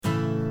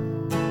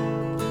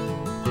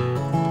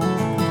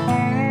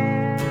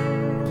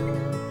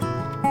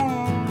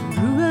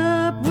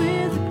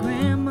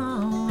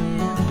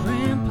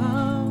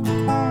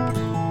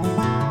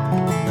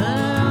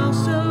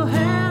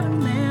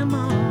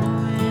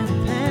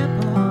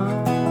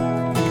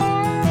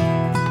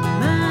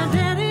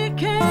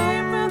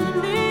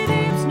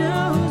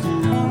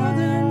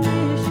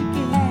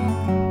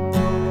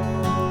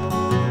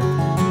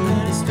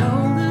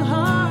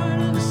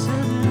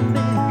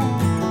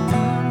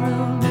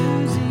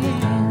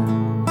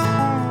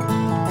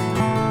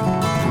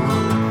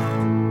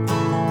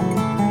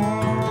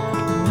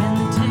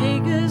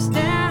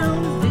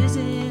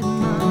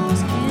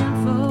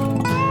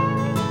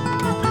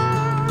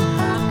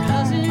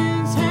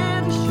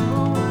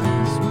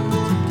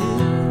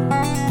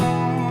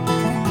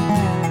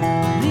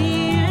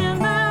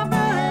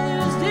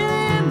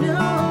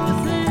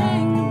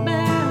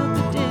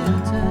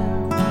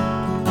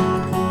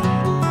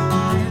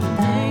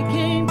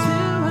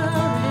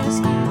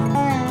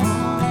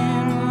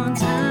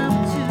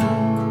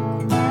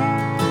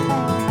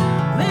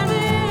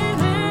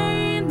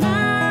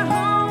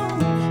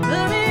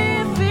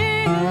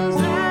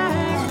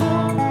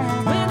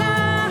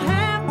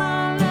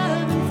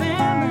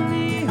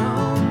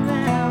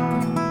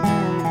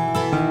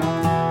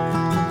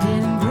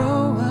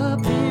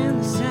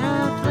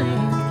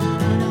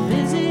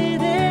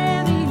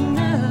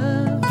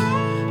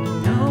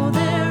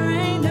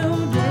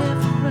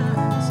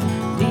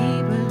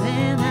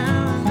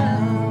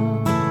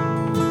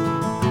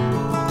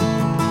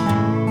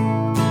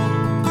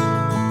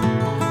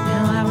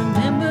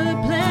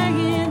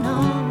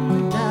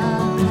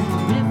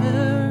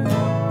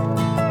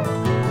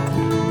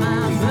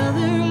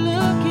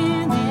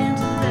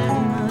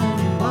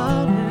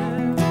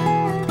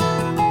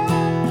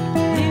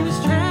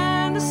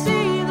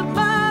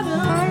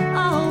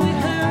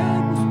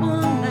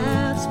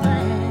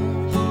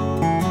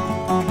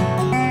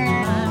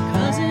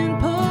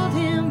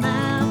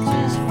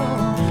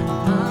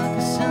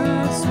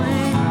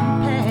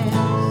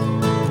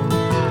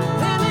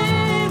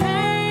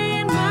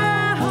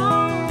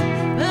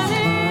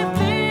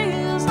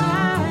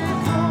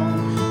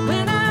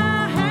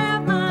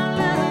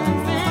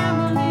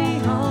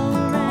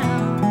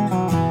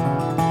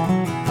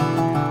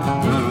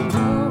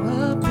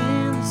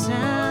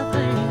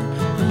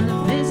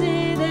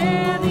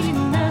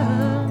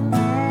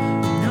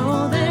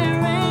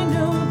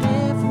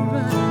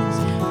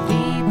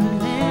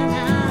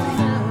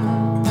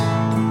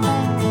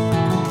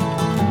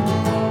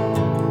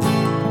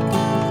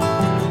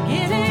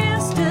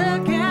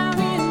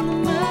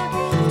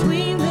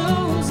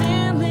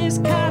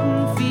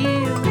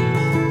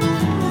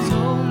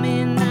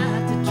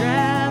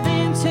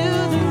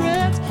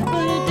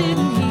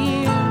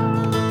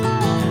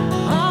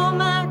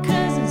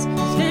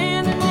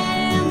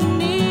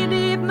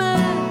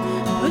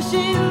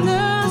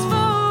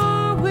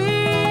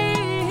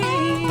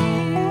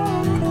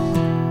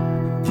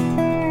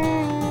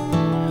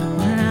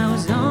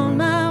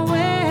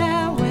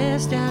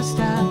best I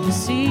stop to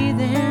see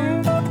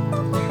them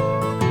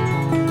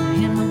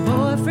in my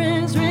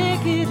boyfriend's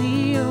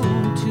rickety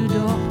old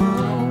two-door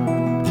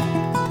home.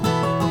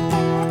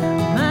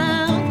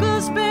 My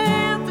uncle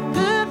spent the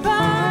good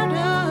part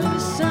of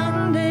his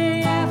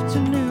Sunday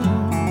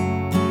afternoon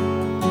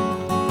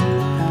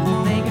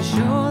making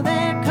sure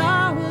that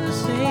car was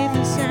safe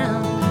and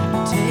sound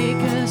to take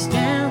us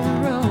down the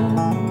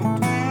road.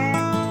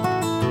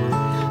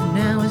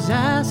 Now his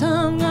eyes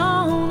hung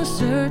on a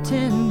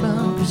certain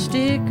bumper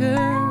sticker.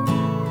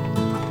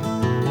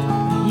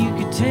 You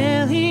could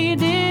tell he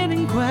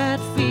didn't quite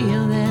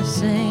feel that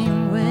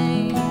same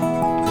way.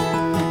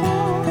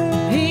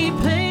 He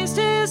placed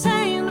his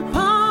hand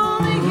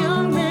upon the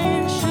young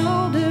man's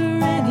shoulder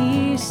and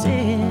he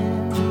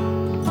said,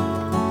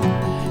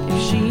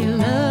 if she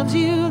loves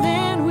you,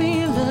 then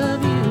we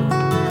love you.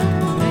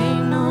 There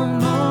ain't no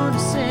more to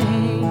say.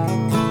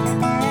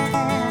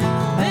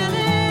 Well,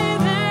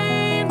 it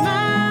ain't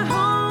my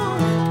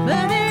home,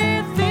 but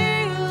it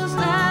feels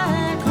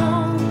like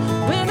home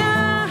when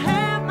I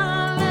have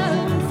my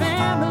loving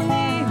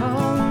family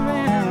all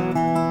around.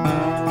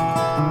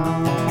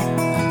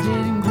 I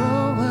didn't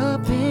grow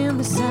up in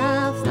the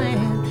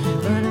Southland,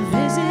 but I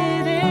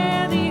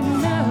visited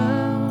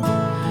enough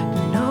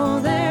to know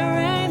there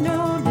ain't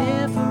no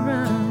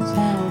difference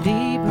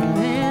deeper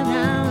than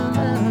our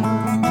love.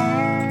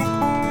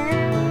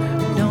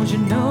 Don't you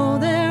know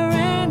there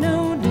ain't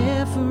no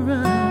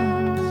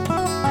difference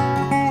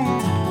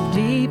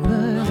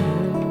deeper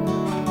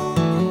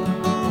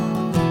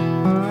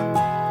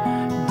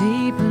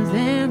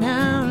than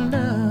our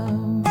love.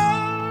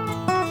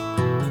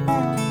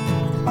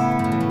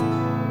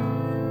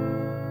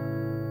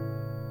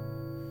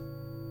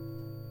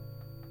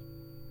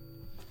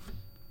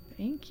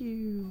 Thank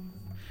you.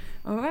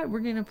 All right, we're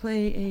gonna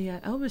play a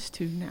Elvis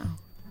tune now.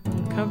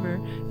 We'll cover.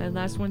 That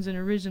last one's an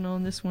original,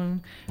 and this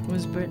one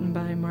was written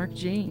by Mark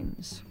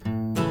James.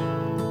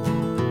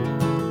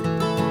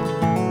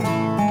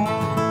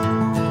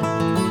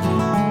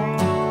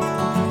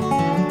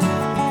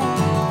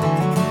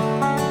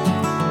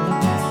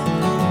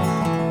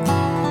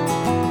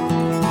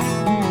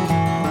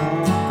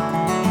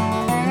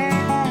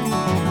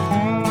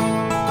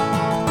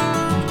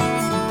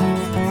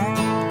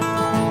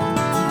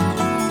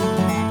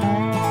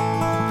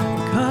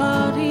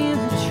 Caught in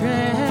the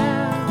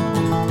trap,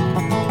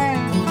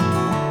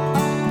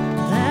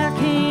 I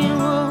can't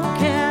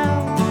walk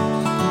out.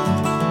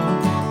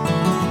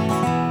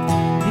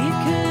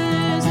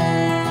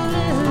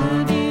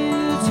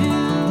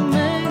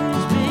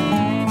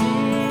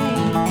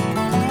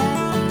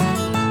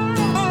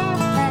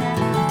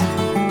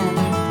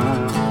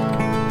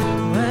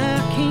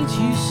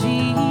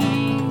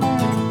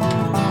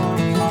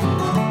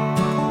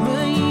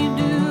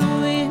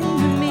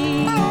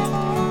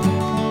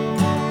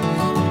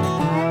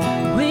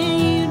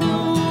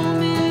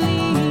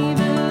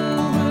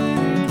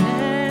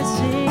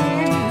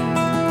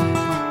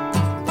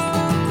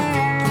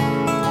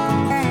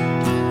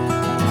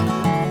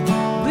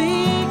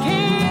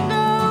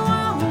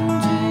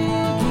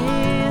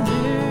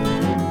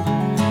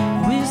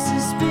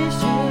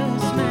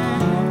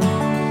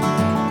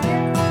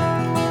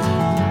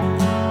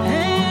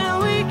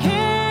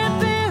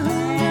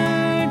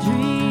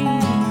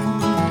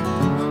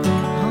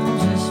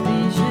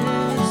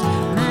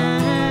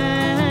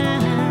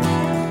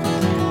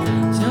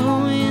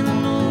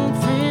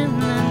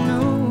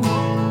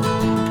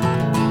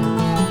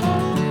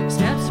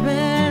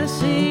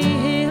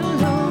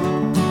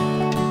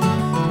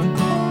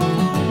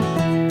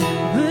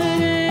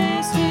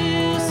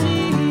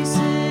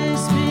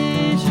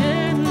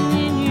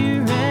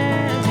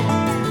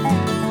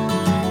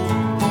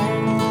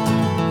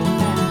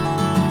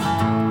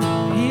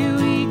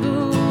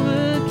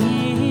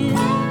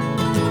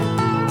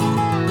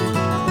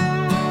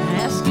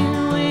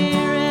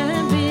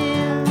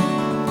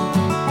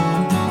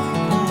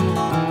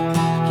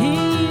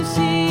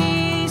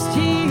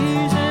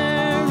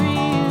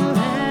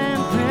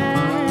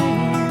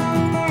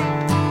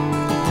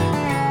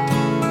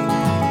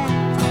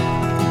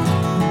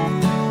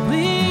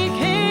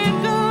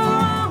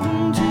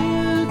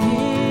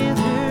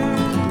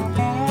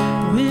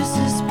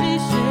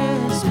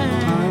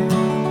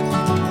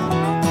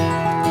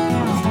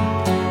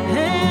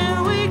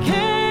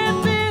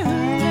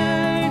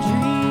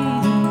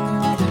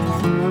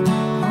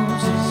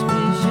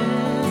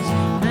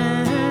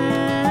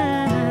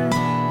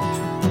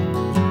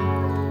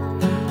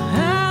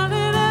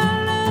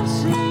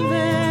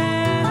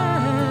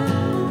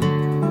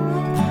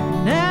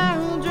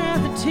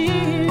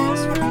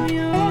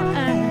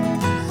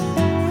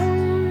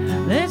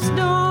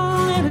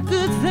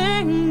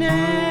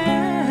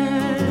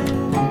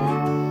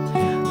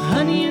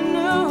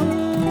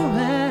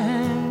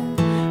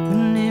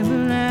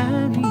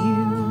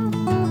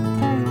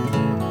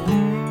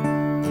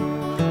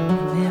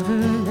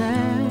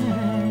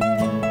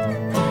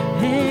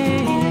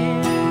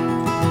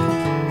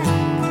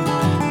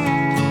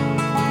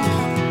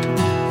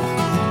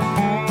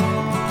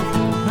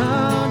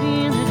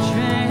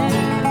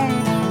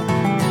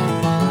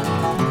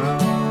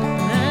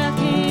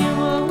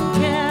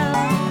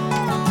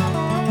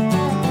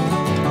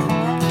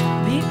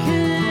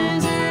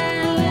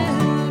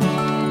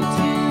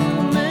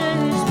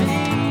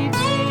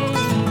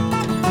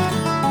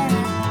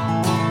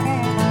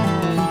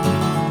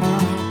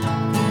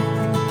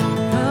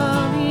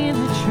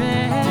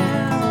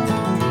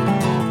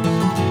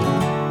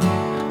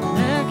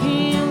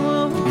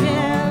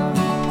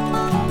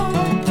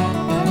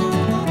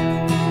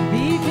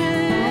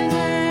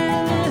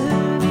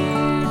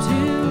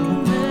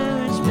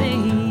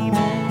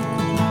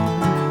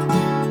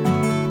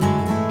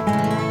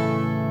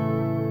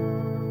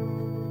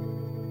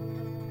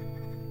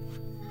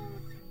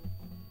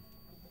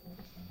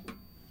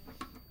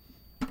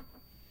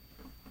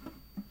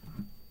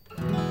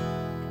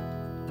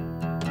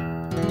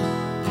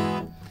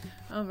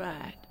 All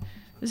right.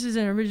 This is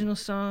an original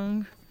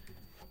song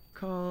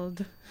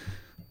called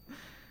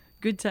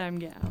Good Time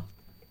Gal.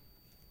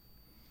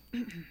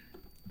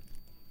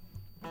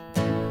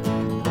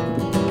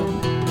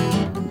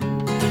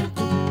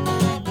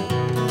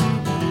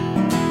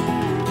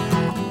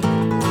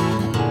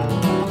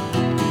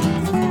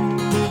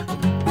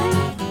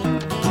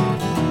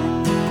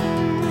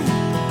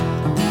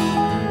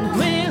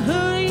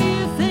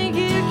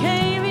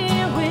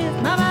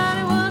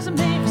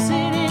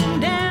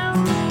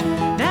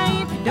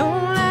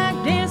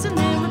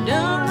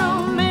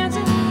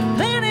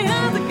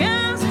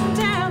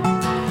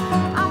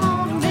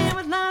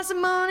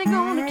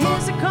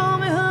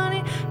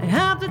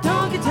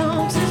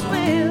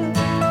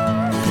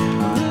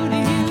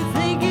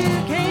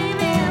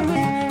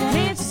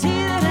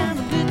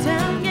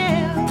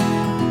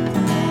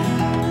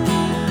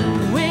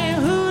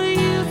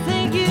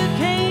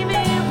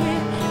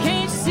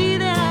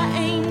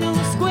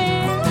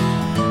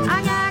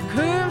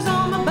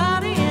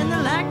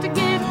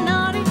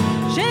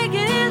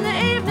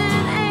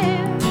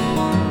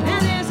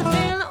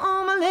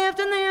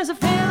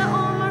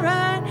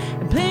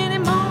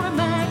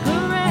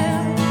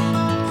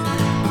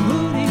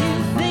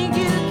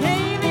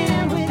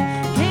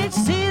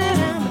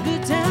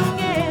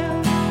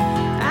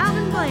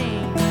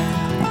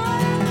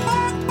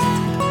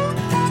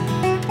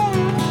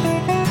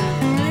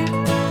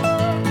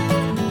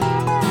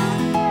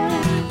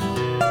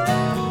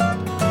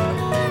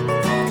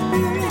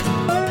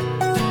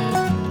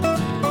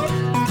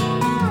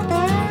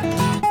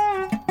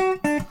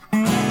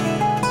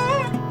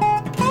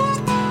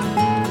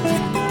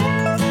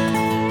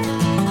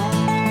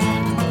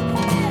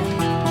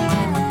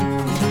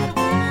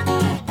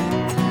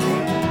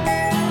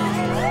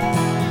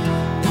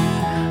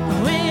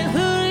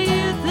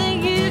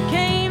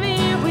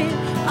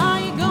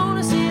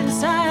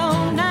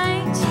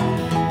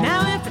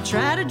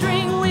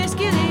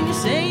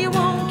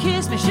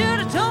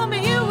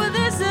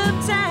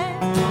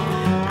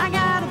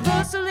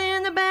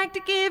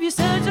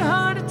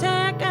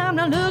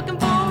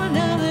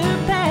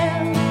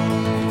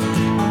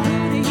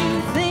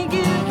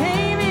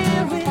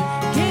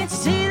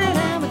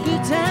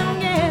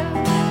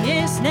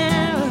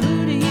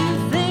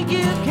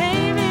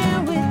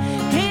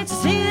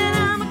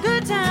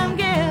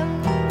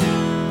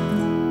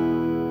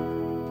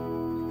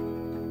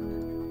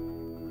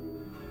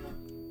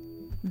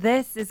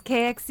 This is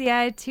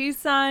KXCI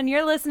Tucson.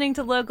 You're listening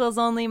to Locals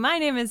Only. My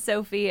name is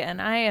Sophie,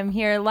 and I am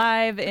here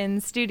live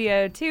in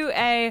Studio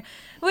 2A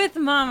with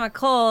Mama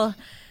Cole.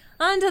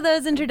 On to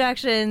those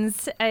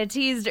introductions I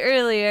teased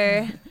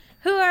earlier.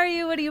 Who are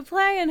you? What do you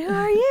play? And who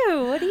are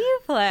you? What do you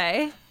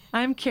play?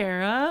 I'm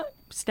Kara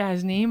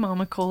Stasny.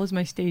 Mama Cole is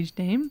my stage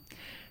name.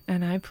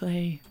 And I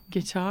play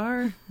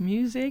guitar,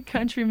 music,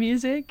 country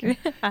music.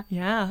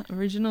 Yeah,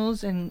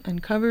 originals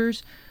and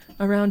covers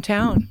around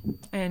town.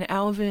 And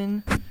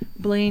Alvin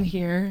Blaine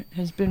here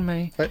has been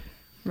my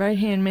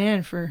right-hand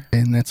man for...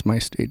 And that's my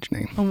stage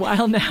name. ...a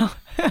while now.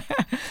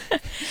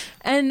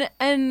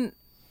 And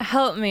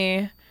help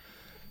me.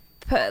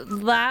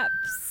 Lap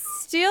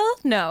steel?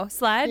 No.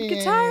 Slide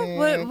guitar?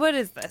 What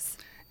is this?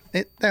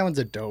 That one's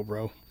a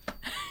dobro.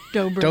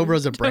 Dobro.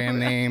 Dobro's a brand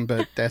name,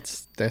 but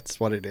that's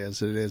what it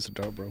is. It is a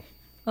dobro.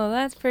 Well,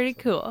 that's pretty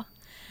cool.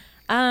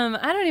 I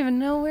don't even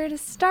know where to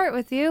start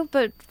with you,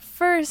 but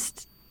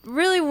first,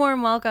 really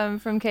warm welcome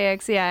from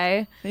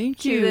KXCI.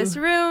 Thank you. To this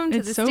room,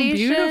 to the station. It's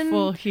so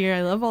beautiful here.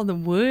 I love all the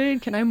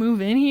wood. Can I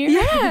move in here?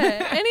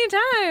 Yeah,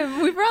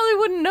 anytime. We probably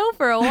wouldn't know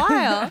for a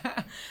while.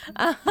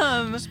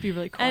 Just be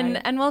really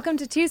quiet. And welcome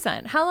to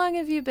Tucson. How long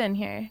have you been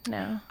here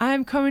now?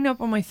 I'm coming up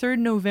on my 3rd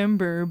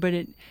November,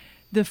 but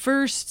the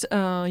first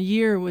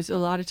year was a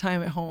lot of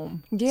time at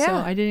home. Yeah. So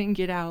I didn't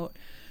get out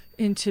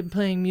into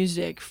playing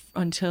music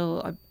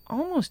until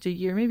almost a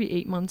year, maybe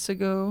 8 months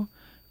ago,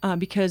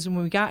 because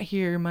when we got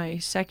here, my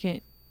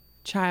second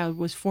child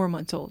was 4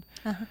 months old.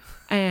 Uh-huh.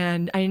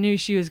 And I knew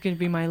she was going to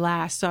be my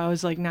last, so I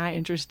was like not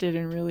interested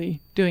in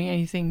really doing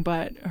anything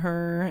but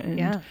her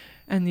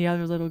and the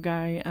other little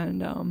guy,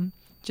 and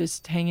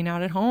just hanging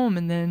out at home.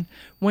 And then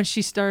once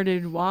she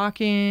started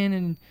walking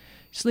and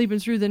sleeping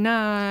through the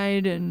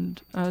night,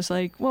 and I was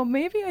like, well,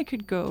 maybe I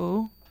could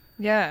go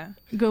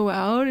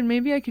out, and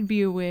maybe I could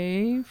be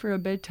away for a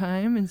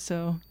bedtime. And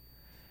so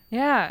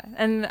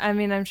and I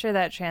mean, I'm sure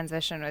that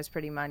transition was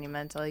pretty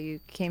monumental. You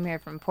came here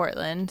from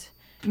Portland,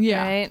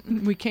 right?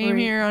 We came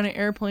here on an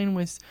airplane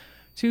with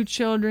 2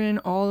 children.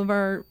 All of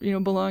our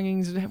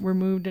belongings were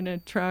moved in a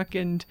truck,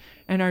 and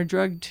our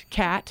drugged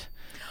cat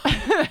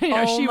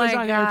she was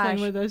on the airplane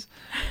with us,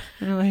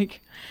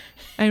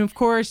 and of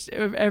course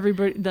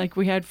everybody,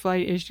 we had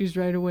flight issues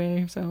right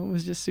away, so it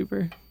was just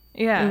super.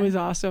 It was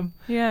awesome.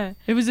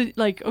 It was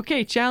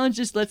okay,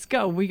 challenges, let's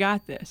go, we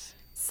got this.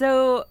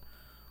 So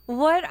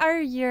what are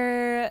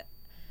your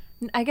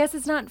I guess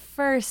it's not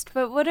first,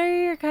 but what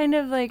are your kind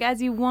of like,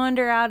 as you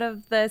wander out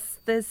of this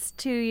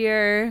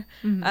 2-year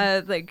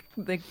like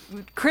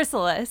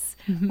chrysalis,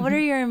 what are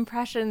your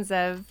impressions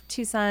of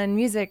Tucson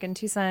music and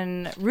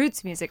Tucson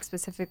roots music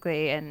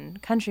specifically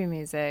and country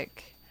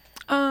music?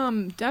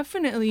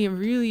 Definitely a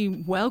really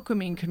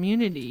welcoming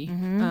community.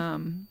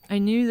 I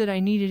knew that I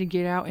needed to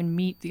get out and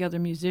meet the other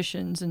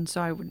musicians, and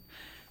so I would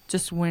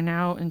just went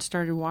out and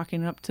started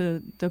walking up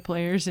to the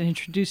players and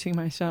introducing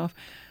myself.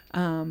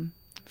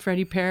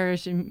 Freddie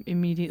Parrish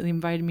immediately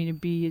invited me to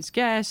be his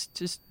guest.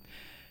 Just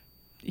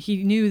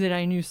he knew that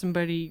I knew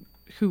somebody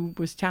who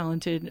was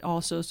talented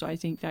also, so I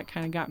think that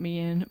kind of got me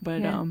in.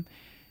 But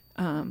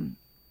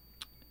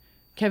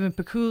Kevin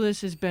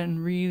Pakoulis has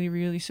been really,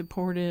 really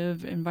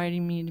supportive,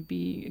 inviting me to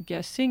be a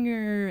guest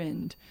singer,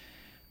 and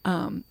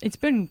it's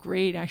been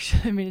great,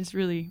 actually. I mean, it's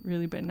really,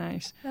 really been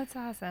nice. That's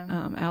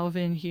awesome.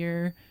 Alvin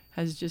here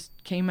has just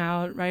came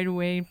out right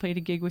away and played a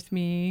gig with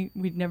me.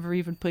 We'd never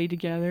even played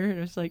together. It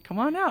was like, come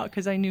on out,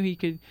 because I knew he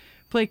could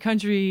play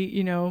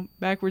country,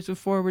 backwards and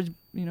forwards,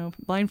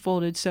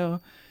 blindfolded. So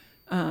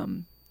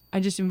I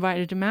just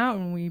invited him out,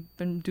 and we've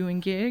been doing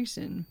gigs,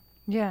 and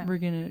yeah,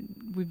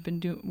 we've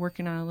been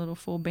working on a little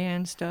full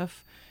band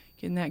stuff,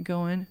 getting that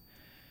going.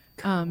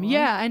 Cool.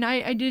 And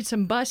I did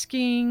some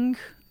busking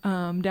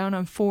down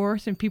on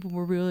 4th, and people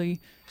were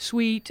really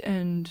sweet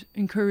and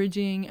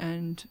encouraging,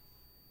 and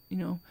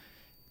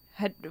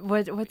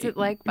what's it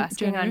like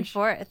busking on generous.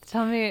 4th?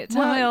 Tell me a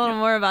little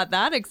more about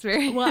that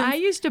experience. Well, I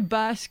used to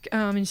busk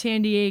in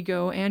San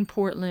Diego and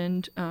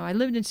Portland. I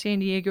lived in San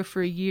Diego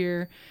for a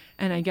year,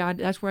 and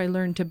that's where I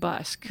learned to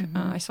busk.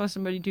 I saw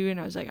somebody do it, and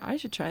I was like, I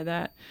should try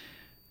that.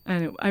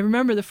 And I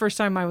remember the first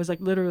time I was like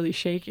literally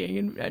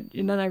shaking, and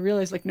then I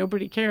realized like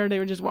nobody cared; they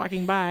were just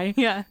walking by.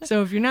 Yeah.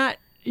 So if you're not,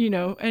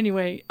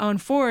 anyway, on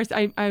 4th,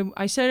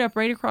 I set up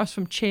right across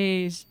from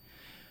Che's.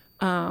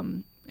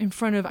 In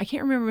front of, I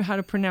can't remember how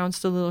to pronounce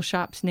the little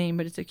shop's name,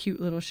 but it's a cute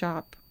little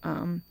shop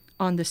on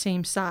the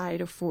same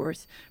side of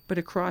 4th, but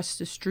across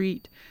the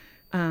street.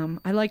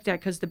 I like that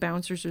because the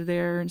bouncers are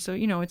there, and so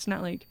it's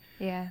not like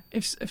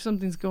if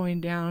something's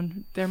going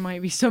down, there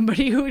might be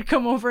somebody who would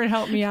come over and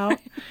help me out.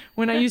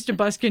 When I used to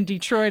busk in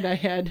Detroit, I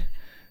had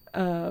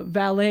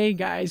valet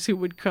guys who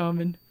would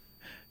come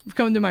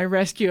to my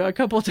rescue a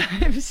couple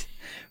times,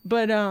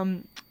 but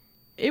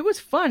it was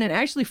fun, and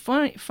actually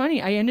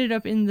funny. I ended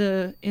up in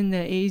the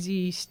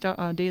AZ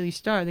Star, Daily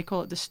Star. They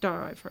call it the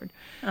Star, I've heard.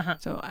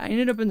 So I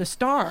ended up in the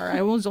Star.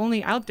 I was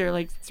only out there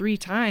like 3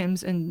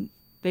 times, and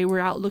they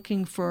were out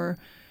looking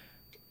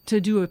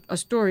to do a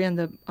story on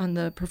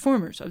the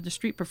performers, of the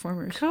street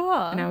performers. Cool.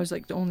 And I was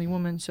like the only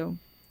woman, so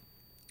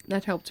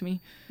that helped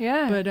me.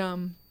 Yeah. But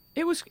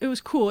it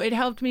was cool. It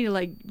helped me to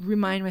like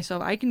remind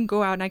myself I can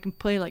go out and I can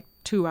play like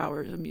 2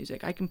 hours of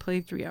music. I can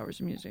play 3 hours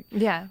of music.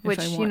 Yeah, which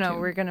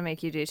we're gonna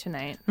make you do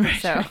tonight. Right.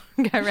 So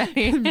get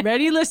ready.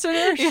 Ready,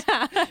 listeners?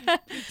 Yeah.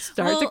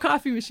 Start the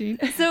coffee machine.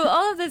 So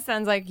all of this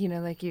sounds like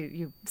like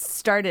you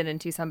started in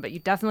Tucson, but you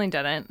definitely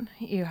didn't.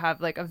 You have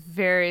like a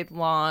very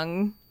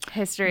long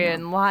history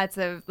and lots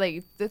of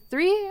like the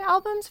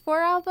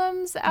 4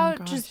 albums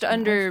out just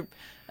under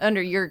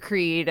your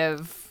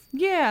creative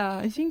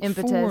I think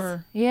impetus.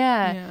 4.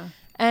 Yeah.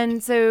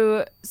 And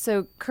so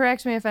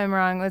correct me if I'm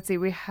wrong. Let's see.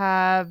 We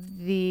have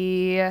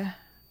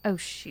oh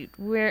shoot,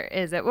 where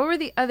is it? What were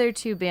the other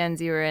 2 bands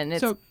you were in?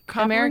 It's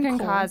Copper American and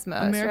Coal.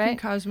 Cosmos, American right?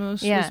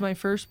 Cosmos was my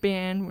first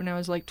band when I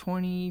was like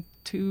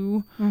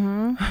 22.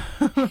 And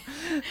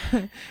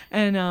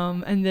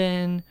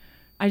then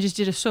I just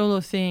did a solo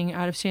thing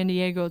out of San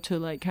Diego to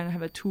like kind of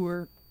have a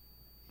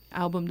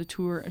album to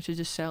tour to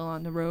just sell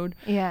on the road.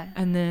 Yeah.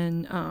 And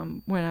then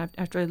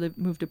after I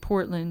moved to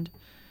Portland,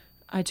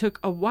 I took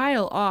a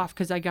while off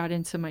because I got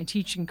into my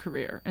teaching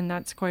career, and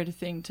that's quite a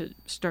thing to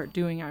start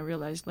doing. I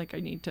realized like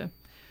I need to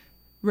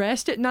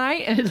rest at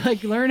night and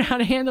like learn how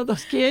to handle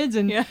those kids.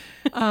 And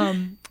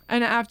and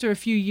after a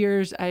few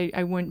years,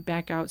 I went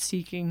back out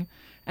seeking,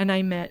 and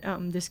I met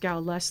this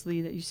gal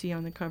Leslie that you see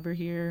on the cover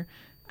here,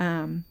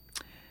 and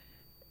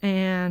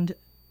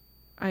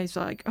I was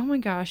like, oh my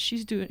gosh,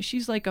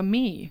 she's like a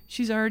me.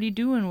 She's already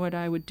doing what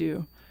I would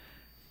do.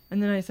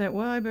 And then I thought,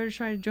 well, I better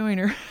try to join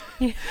her.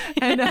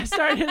 And I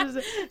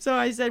started, so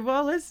I said,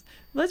 well,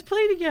 let's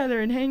play together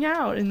and hang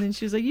out. And then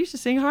she was like, you should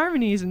sing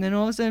harmonies. And then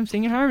all of a sudden I'm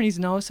singing harmonies.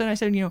 And all of a sudden I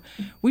said,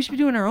 we should be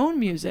doing our own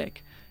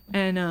music.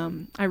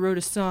 And I wrote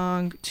a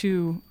song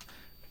to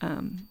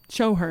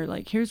show her,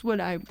 like, here's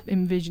what I'm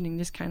envisioning,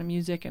 this kind of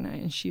music.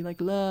 And she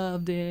like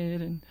loved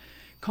it and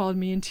called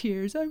me in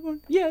tears.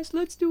 Yes,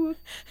 let's do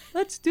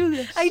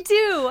this. I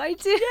do.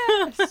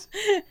 Yes.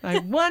 I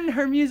won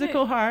her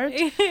musical heart.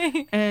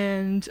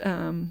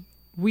 And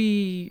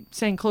we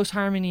sang close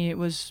harmony. It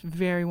was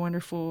very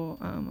wonderful.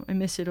 I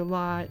miss it a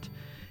lot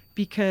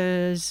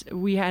because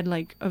we had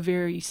like a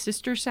very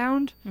sister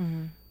sound.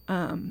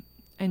 And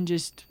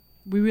just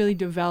we really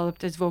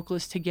developed as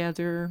vocalists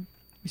together.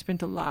 We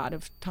spent a lot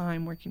of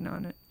time working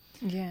on it.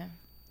 Yeah.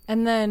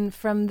 And then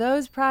from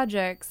those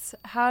projects,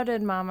 how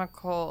did Mama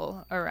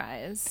Cole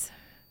arise?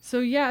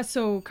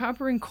 So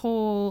Copper and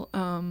Coal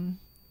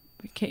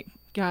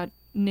got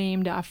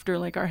named after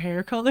like our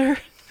hair color.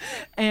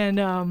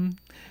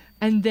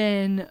 And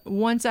then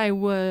once I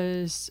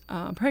was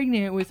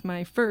pregnant with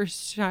my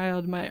first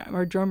child,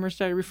 our drummer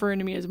started referring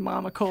to me as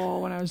Mama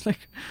Cole when I was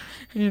like,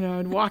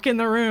 I'd walk in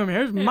the room.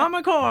 Here's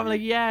Mama Cole. I'm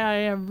like, yeah,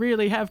 I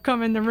really have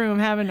come in the room,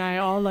 haven't I?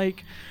 All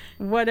like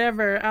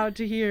whatever out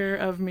to here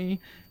of me.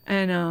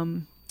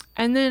 And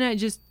then I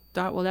just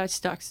thought, well, that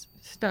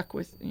stuck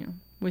with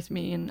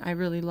me, and I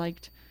really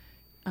liked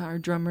our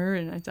drummer,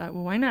 and I thought,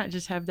 well, why not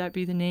just have that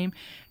be the name?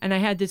 And I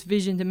had this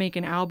vision to make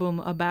an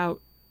album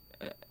about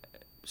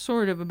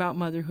sort of about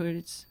motherhood.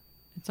 It's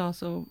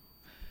also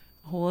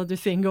a whole other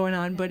thing going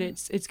on, but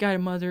it's got a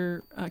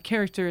mother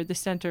character at the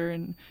center,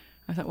 and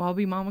I thought, well, I'll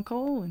be Mama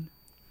Cole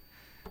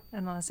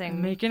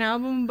and make an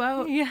album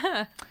about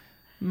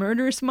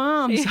murderous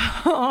moms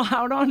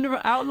out on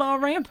the outlaw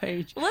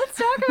rampage. Let's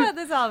talk about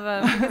this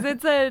album,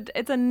 because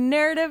it's a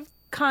narrative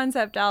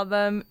concept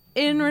album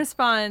in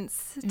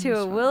response to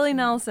a Willie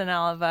Nelson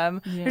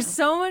album. Yeah. There's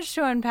so much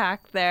to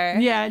unpack there.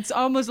 Yeah, it's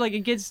almost like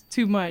it gets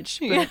too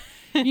much, but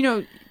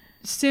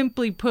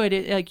simply put,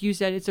 it like you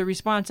said, it's a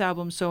response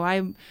album. So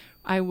I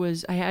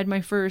had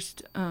my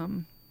first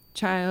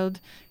child,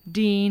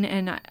 Dean,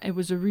 and it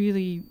was a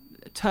really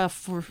tough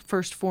for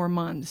first 4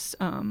 months.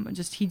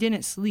 He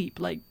didn't sleep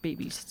like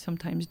babies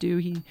sometimes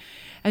do.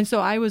 And so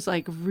I was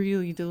like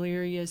really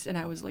delirious, and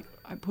I was like,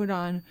 I put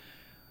on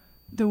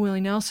the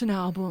Willie Nelson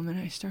album, and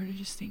I started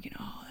just thinking,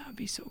 oh, that would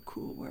be so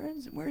cool.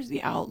 Where's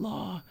the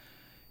outlaw,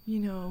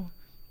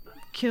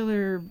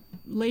 killer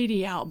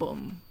lady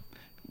album?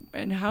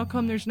 And how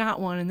come there's not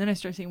one? And then I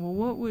started thinking, well,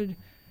 what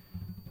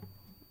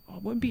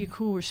would be a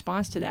cool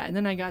response to that? And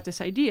then I got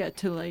this idea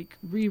to like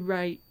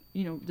rewrite,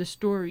 the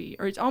story,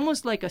 or it's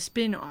almost like a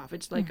spin-off.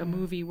 It's like a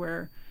movie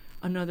where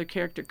another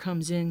character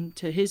comes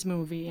into his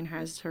movie and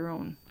has her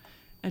own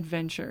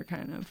adventure,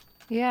 kind of.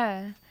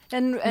 Yeah.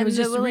 And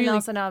the Willie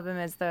Nelson album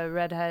is the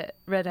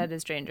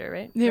Redheaded Stranger,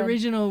 right? The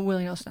original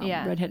Willie Nelson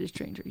album, Redheaded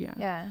Stranger, yeah.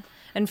 Yeah.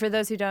 And for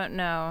those who don't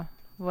know,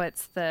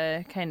 what's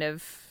the kind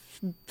of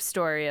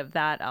story of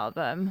that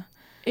album?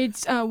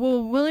 It's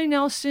Willie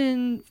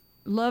Nelson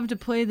loved to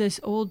play this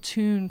old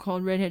tune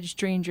called Redheaded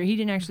Stranger. He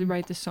didn't actually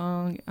write the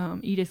song.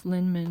 Edith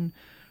Lindman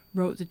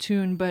wrote the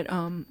tune, but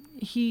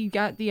he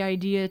got the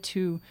idea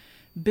to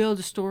build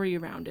a story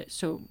around it.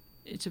 So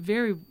it's a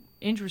very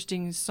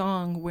interesting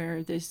song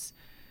where this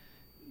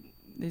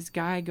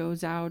guy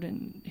goes out,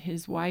 and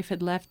his wife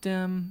had left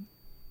him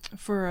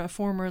for a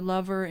former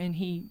lover, and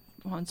he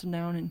hunts him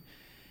down and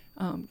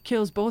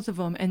kills both of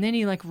them, and then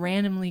he like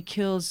randomly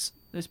kills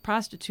this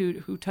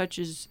prostitute who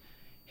touches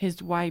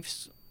his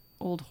wife's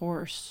old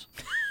horse.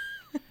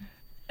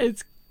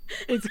 It's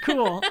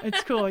cool.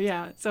 It's cool,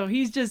 yeah. So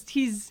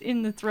he's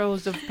in the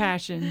throes of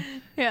passion.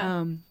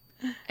 Yeah.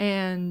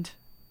 And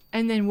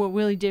then what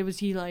Willie did was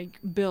he like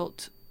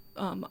built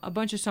a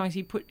bunch of songs.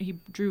 He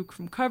drew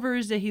from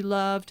covers that he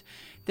loved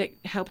that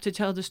helped to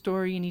tell the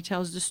story, and he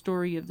tells the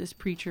story of this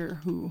preacher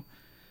who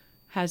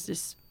has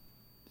this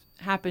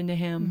happen to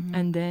him,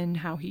 and then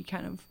how he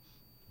kind of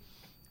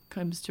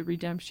comes to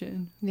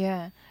redemption.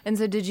 Yeah. And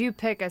so did you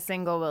pick a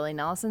single Willie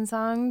Nelson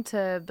song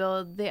to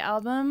build the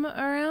album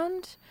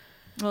around?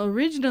 Well,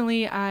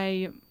 originally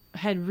I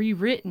had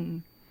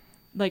rewritten,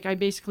 like I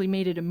basically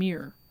made it a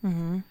mirror,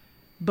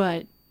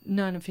 but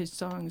none of his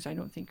songs I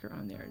don't think are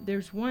on there.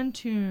 There's one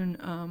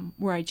tune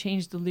where I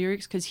changed the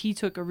lyrics because he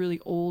took a really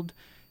old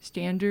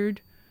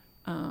standard.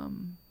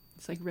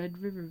 It's like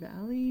Red River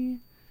Valley.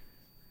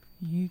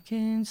 You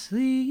can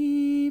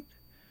sleep.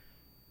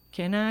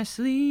 Can I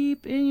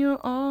sleep in your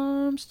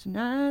arms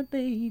tonight,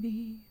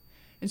 lady?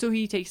 And so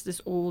he takes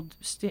this old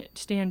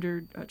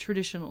standard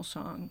traditional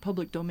song,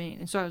 Public Domain.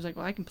 And so I was like,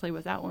 well, I can play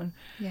with that one.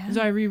 Yeah. And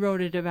so I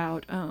rewrote it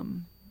about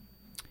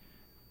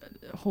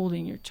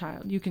holding your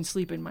child. You can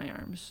sleep in my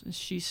arms, as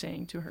she's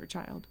saying to her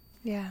child.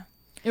 Yeah.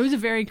 It was a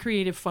very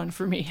creative fun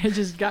for me. I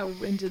just got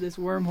into this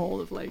wormhole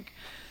of like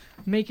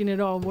making it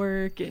all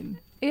work. And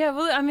yeah,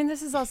 well, I mean,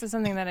 this is also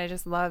something that I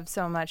just love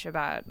so much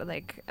about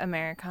like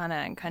Americana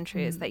and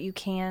country is that you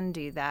can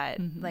do that.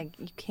 Like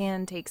you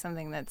can take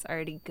something that's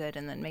already good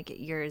and then make it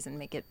yours and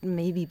make it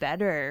maybe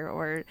better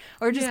or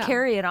just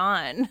carry it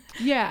on.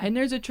 Yeah, and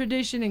there's a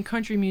tradition in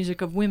country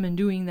music of women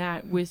doing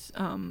that with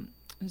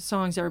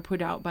songs that were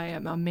put out by a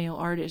male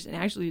artist. And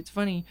actually, it's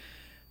funny.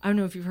 I don't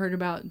know if you've heard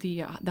about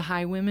the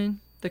High Women,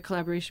 the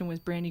collaboration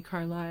with Brandi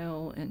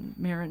Carlile and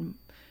Maren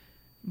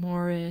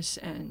Morris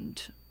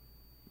and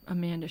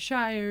Amanda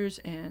Shires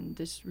and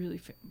this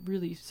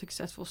really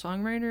successful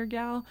songwriter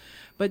gal.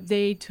 But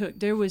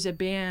there was a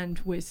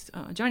band with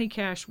Johnny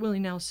Cash, Willie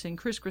Nelson,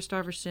 Chris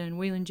Christopherson,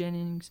 Waylon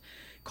Jennings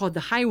called the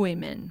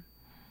Highwaymen.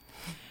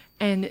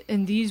 And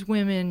these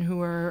women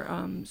who are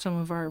some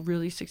of our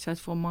really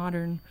successful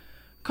modern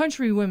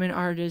country women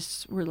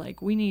artists were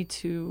like, we need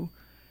to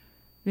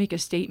make a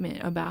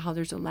statement about how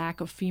there's a lack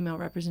of female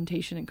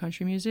representation in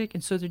country music.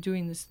 And so they're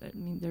doing this. I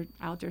mean, they're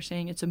out there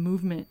saying it's a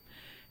movement.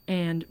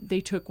 And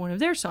they took one of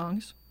their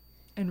songs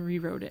and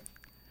rewrote it.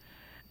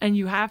 and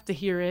you have to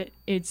hear it.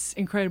 It's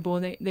incredible.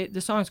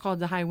 The song is called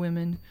The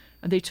Highwaymen.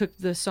 They took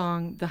the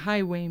song The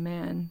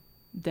Highwayman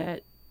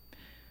that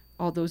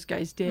all those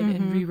guys did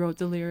and rewrote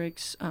the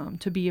lyrics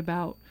to be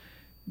about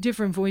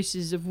different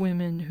voices of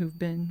women who've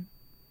been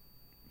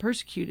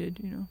persecuted,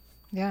 you know.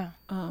 Yeah.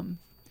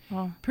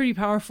 Well, Pretty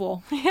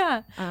powerful,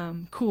 yeah.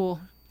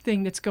 cool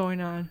thing that's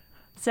going on.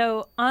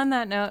 So on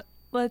that note,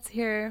 let's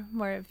hear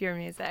more of your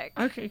music.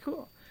 Okay,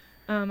 cool.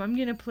 I'm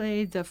going to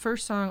play the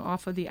first song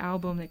off of the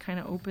album that kind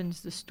of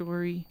opens the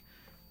story.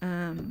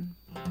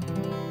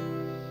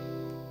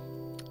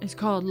 It's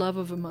called Love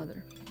of a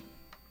Mother.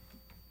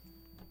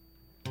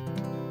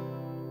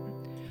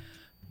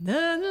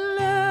 The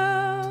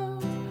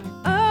love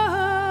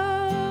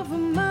of a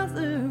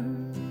mother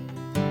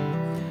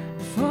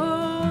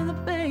for the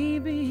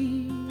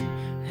baby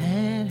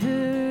at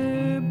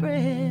her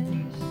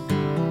breast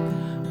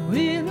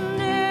will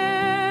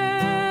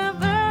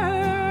never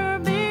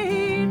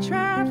be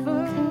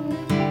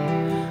trifled,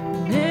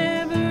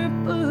 never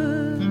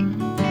put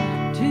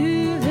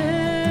to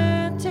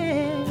the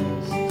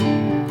test.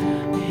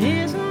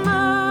 His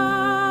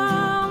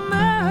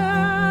mama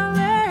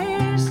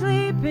lay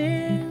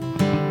sleeping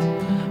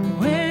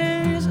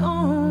where his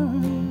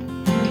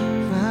own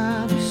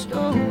father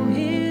stole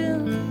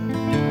him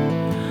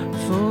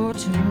for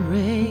to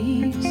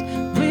raise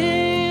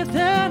with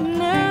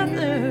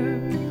another,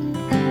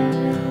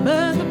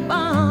 but the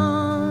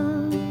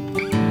bond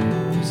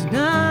was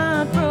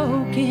not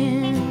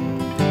broken.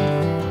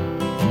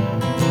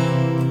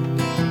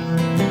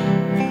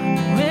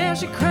 Well,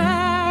 she cried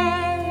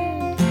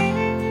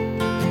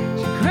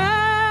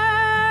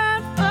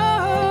for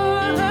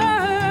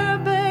her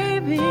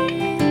baby.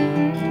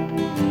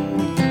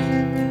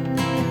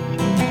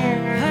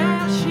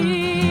 How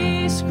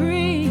she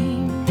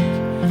screamed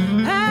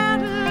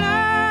out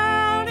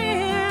loud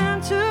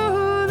into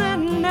the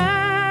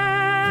night,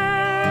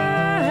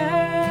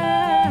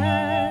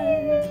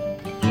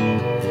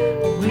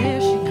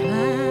 where she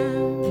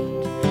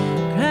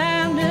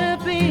climbed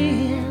up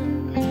in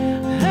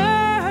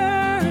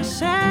her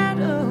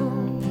saddle,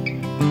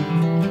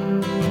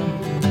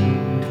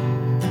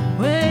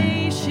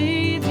 way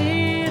she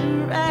did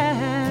ride.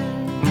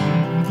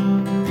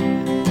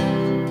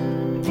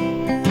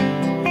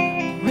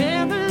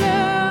 Well, the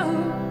love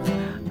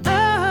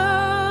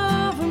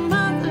of a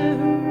mother,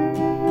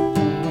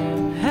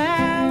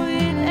 how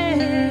it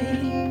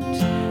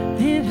ached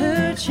in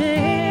her chest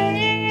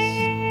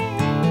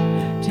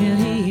till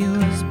he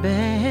was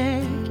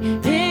back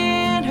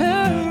in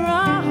her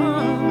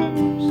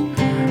arms.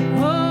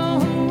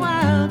 Oh,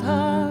 wild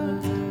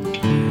heart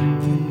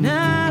would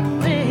not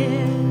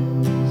rest.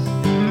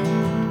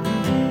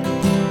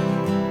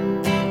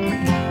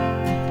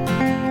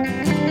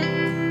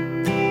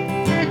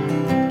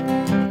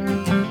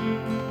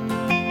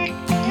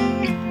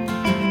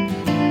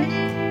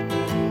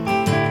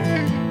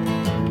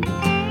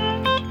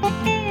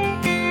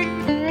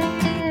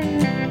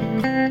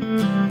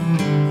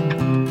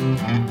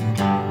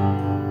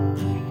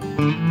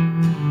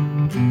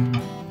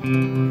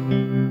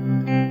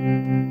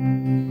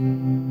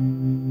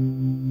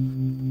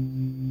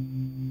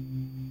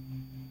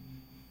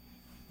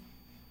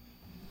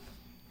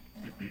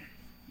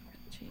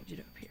 Change it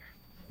up here.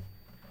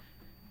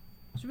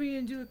 So we're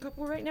gonna do a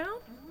couple right now?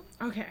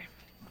 Okay.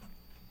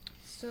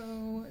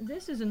 So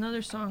this is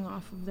another song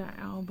off of that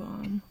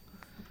album.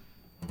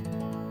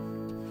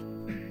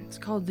 It's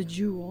called The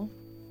Jewel.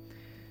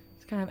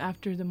 It's kind of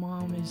after the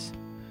mom is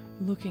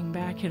looking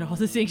back at all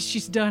the things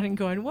she's done and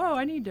going, whoa,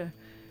 I need to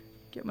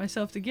get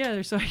myself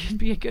together so I can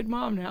be a good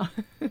mom now.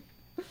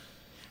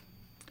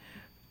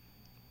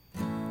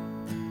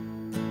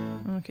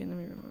 Okay, let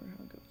me remember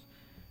how it goes.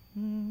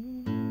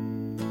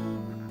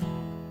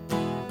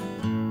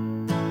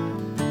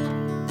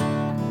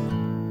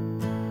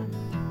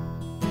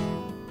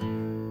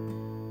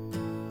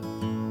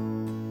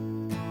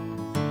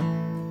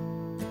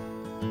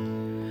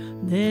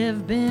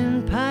 There've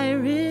been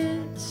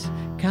pirates,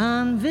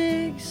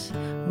 convicts,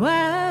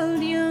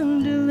 wild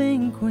young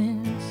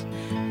delinquents,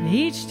 and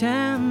each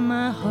time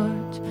my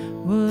heart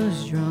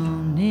was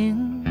drawn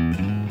in.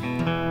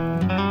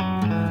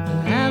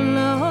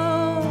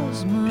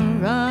 Outlaws,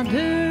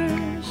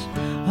 marauders,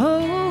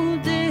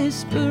 old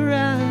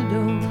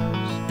desperados,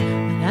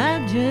 and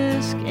I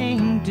just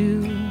can't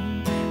do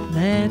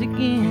that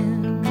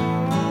again.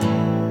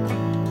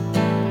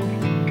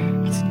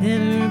 It's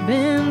never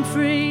been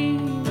free.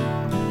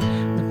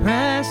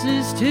 Price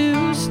is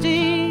too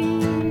steep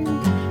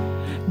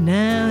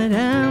now that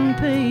I'm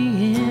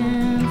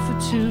paying for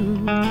two.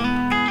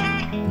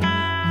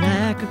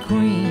 Like a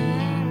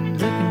queen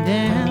looking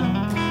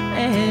down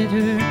at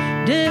her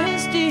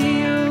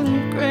dusty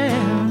old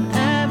crown,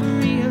 I've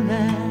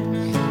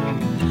realized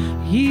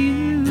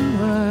you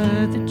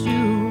are the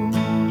jewel.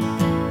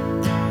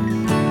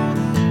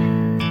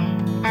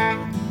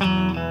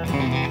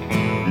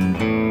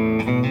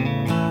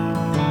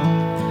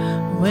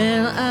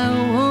 Well, I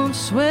won't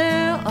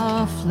swear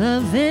off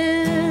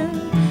loving,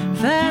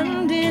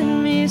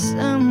 finding me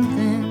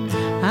something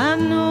I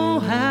know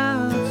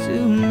how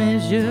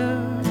you're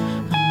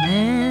a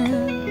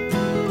man.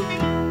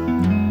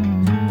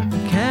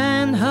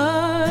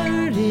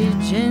 Kind-hearted,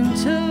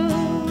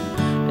 gentle,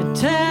 at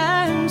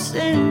times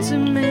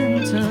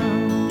sentimental,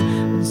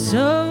 and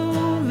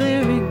so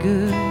very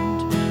good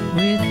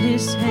with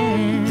his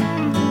hand.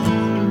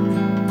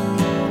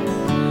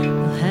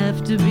 He'll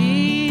have to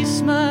be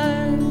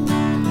smart,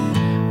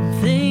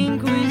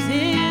 think with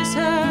his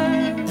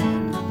heart,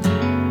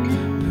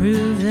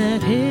 prove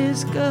that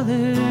his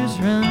colors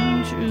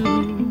run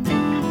true.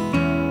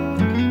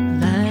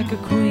 Like a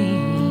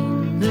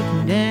queen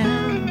looking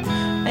down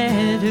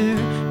at her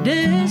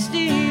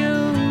dusty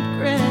old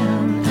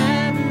crown,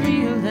 I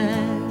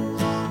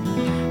realize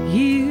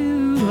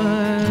you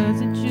are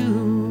the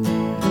jewel.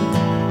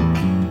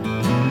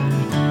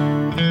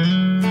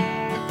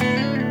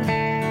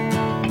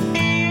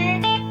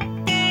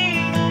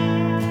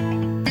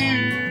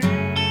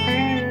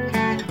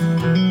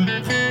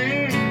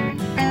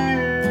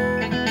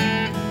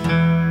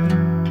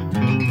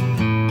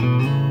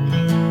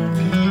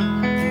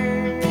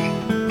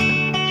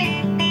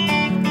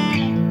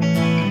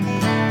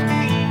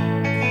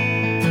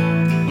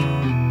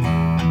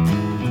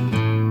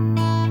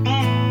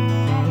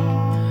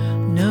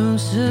 No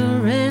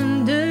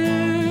surrender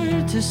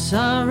to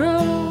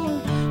sorrow,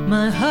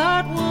 my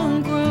heart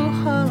won't grow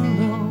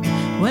hollow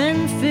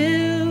when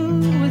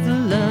filled with a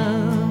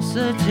love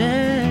such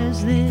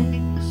as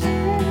this.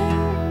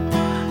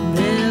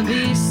 There'll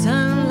be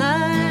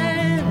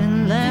sunlight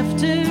and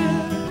laughter,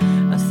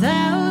 a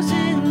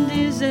thousand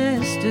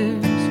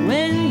disasters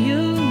when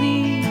you'll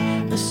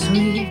need a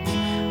sweet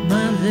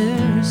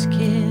mother's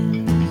kiss.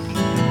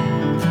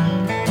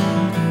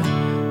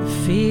 The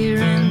fear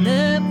and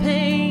the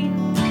pain,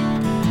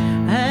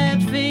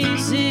 I'd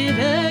face it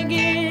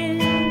again.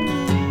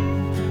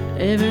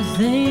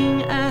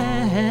 Everything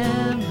I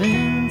have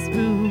been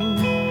through,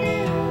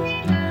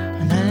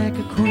 like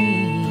a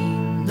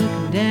queen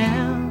looking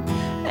down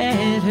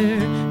at her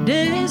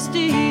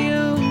dusty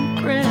old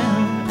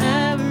crown,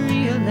 I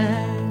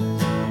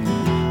realize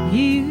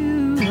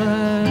you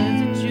are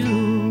the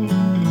jewel.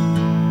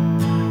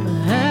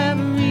 I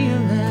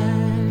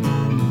realize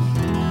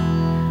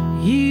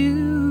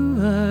you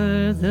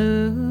are the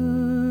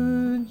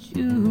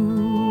jewel.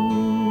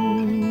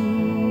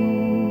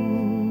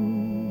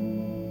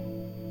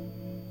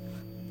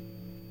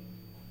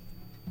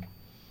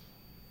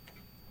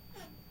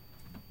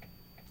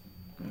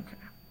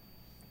 Okay.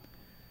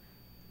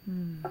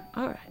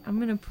 All right, I'm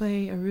gonna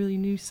play a really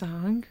new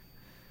song.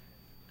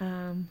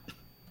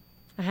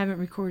 I haven't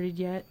recorded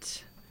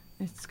yet.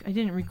 I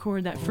didn't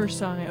record that first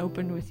song I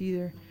opened with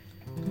either.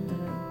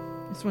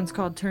 This one's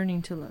called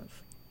 "Turning to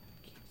Love."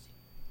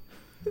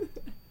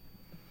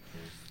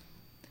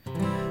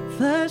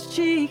 Flushed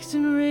cheeks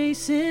and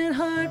racing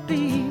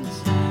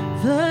heartbeats,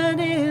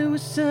 flooded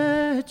with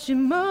such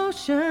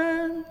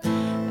emotion,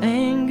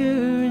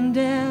 anger and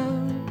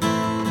doubt.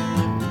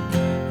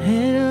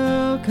 It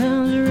all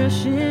comes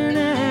rushing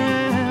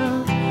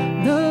out.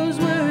 Those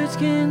words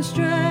can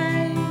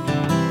strike,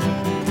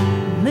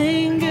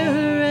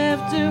 linger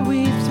after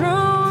we've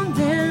thrown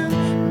them.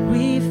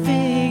 We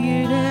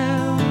figured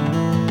out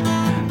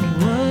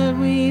what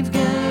we've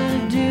got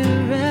to do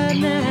right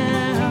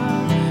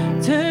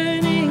now.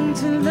 Turning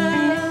to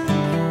love,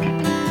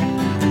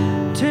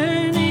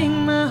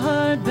 turning my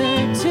heart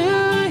back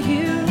to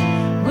you.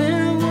 When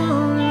I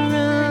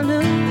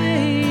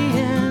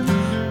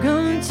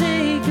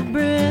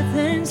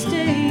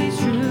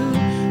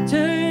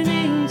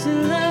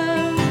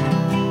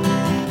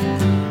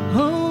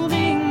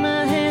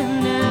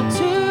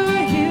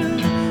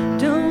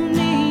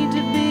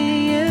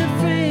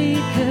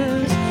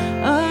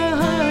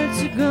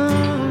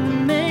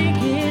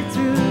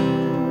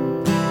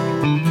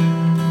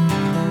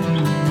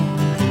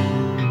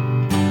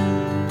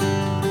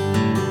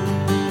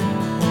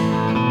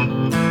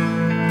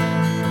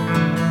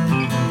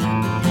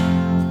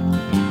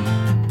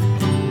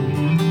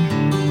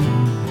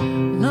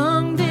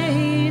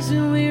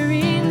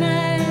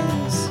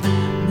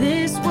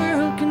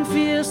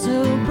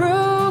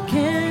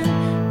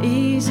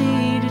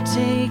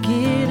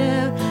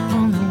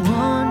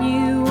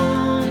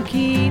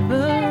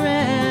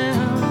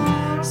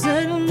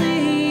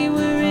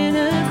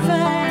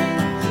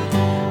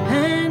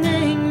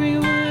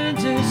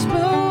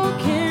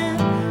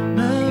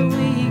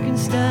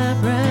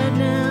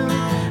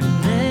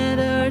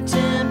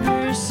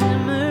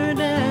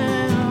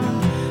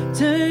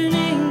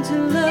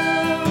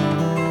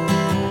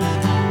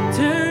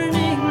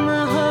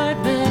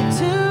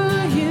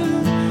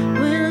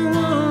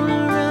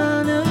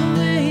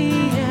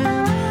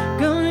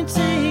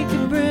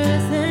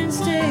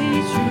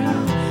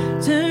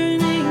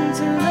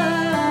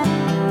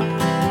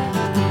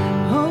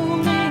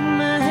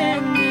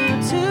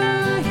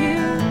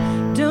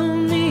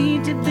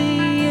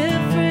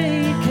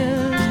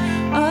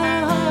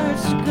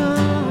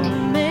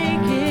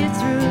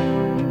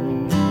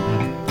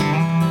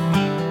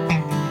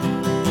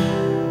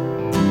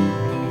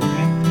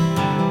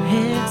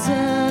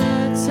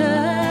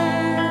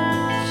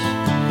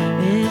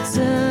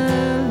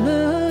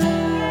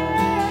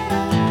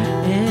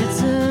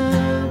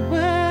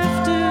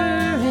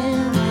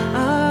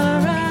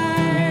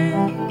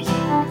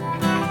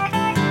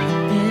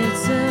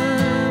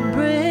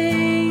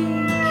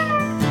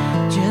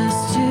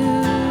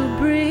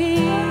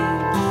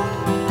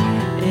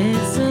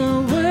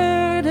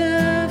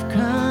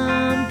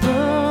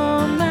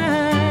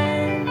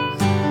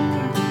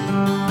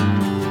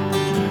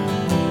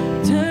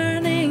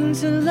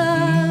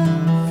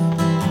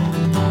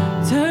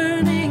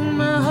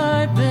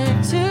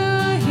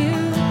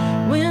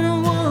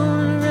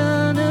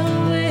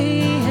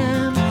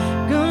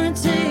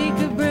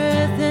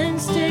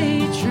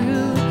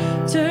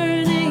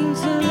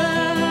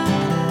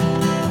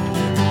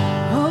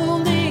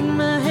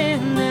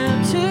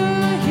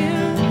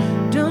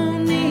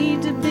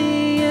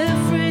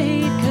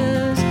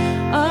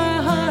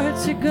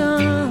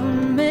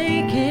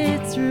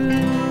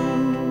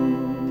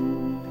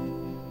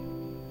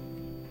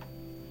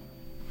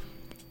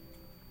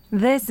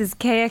is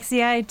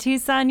KXCI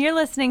Tucson. You're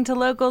listening to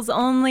Locals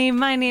Only.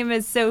 My name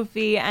is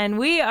Sophie, and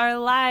we are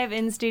live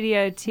in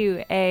Studio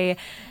 2A,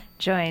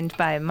 joined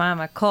by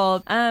Mama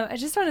Cole. I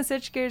just want to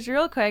switch gears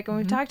real quick. When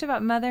we've talked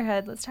about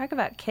motherhood, let's talk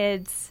about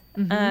kids.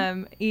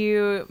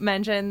 You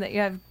mentioned that you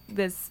have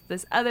this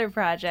other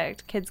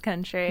project, Kids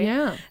Country.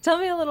 Yeah. Tell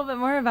me a little bit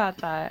more about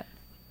that.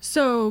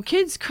 So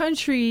Kids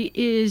Country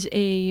is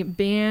a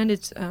band.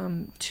 It's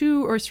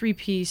 2 or 3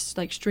 piece,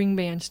 like string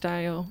band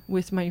style,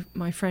 with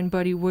my friend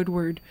Buddy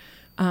Woodward.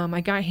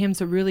 I got him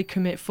to really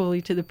commit fully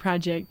to the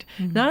project.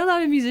 Not a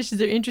lot of musicians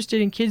are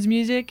interested in kids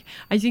music.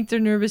 I think they're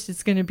nervous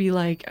it's going to be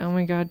like, oh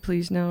my God,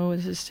 please no,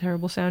 this is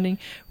terrible sounding.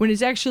 When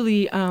it's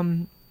actually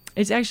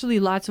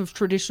lots of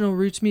traditional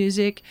roots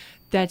music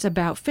that's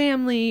about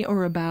family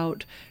or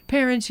about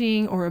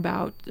parenting or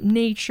about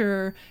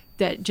nature.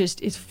 That just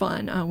is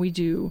fun. We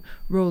do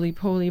Roly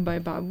Poly by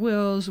Bob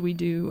Wills. We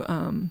do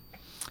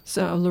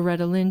a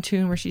Loretta Lynn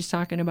tune where she's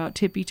talking about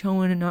tippy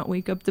toeing and not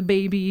wake up the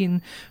baby,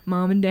 and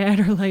mom and dad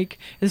are like,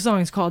 the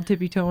song is called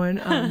Tippy Toeing.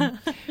 I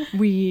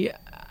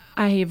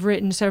have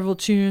written several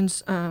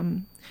tunes.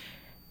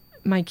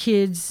 My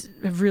kids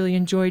have really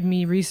enjoyed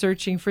me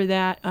researching for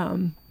that.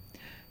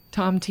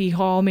 Tom T.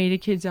 Hall made a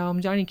kids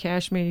album. Johnny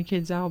Cash made a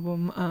kids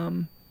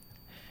album.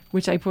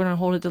 Which I put on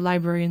hold at the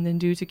library and then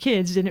due to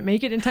kids, didn't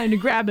make it in time to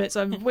grab it,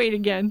 so I have to wait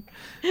again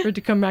for it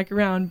to come back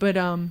around. But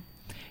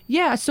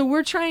yeah, so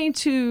we're trying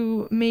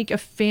to make a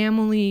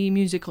family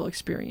musical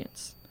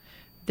experience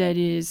that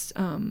is,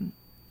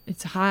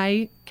 it's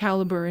high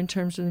caliber in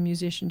terms of the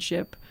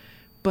musicianship,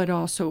 but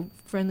also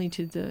friendly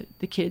to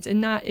the kids.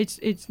 And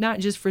it's not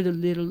just for the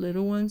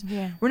little ones.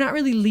 Yeah. We're not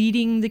really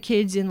leading the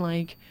kids in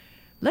like,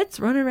 let's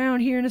run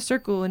around here in a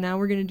circle and now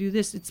we're going to do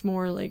this. It's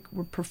more like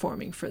we're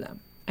performing for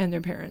them and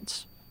their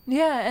parents.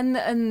 Yeah,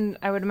 and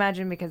I would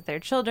imagine because they're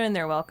children,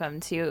 they're welcome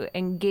to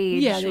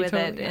engage with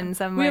it in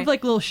some way. We have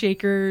like little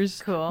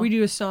shakers. Cool. We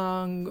do a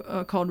song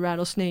called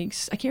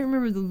Rattlesnakes. I can't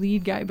remember the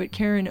lead guy, but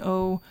Karen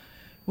O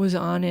was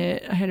on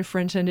it. I had a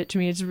friend send it to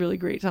me. It's a really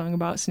great song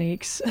about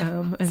snakes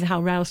and how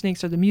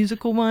rattlesnakes are the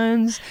musical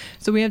ones.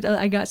 So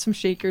I got some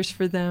shakers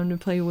for them to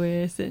play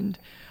with, and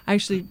I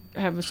actually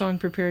have a song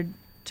prepared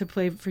to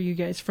play for you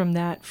guys from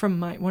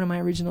one of my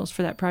originals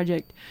for that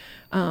project.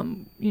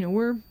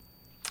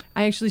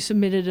 I actually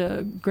submitted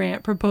a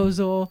grant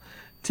proposal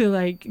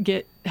to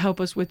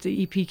help us with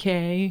the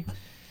EPK.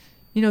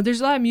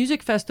 There's a lot of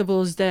music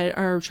festivals that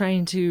are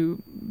trying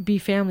to be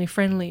family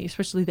friendly,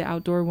 especially the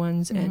outdoor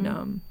ones,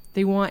 and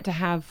they want to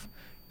have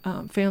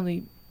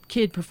family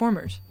kid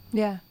performers.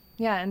 Yeah,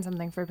 and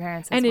something for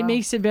parents as and well. It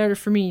makes it better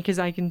for me because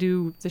I can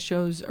do the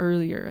shows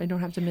earlier. I don't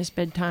have to miss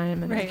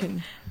bedtime, and Right. I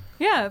can.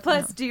 Yeah,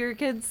 plus, do your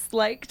kids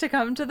like to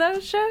come to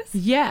those shows?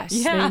 Yes.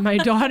 Yeah. My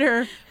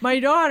daughter,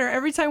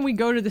 every time we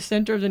go to the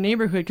center of the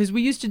neighborhood, because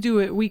we used to do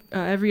it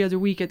every other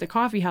week at the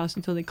coffee house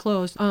until they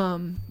closed.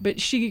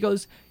 But she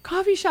goes,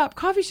 coffee shop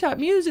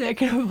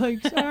music. And I'm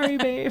like, sorry,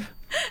 babe.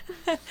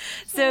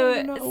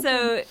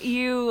 So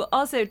you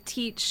also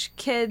teach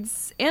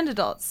kids and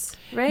adults,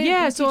 right?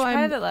 Yeah, you so teach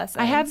private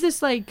lessons. I have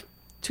this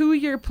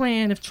 2-year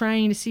plan of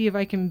trying to see if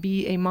I can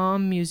be a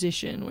mom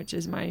musician, which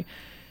is my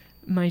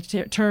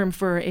term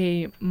for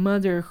a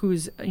mother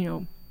who's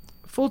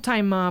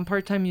full-time mom,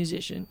 part-time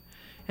musician,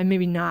 and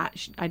maybe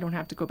not. I don't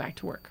have to go back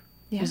to work.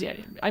 Yeah.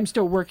 I'm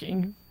still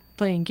working,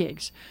 playing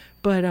gigs.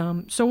 But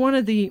so one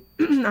of the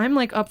I'm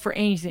up for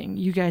anything.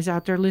 You guys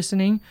out there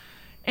listening,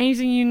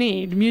 anything you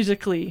need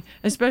musically,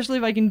 especially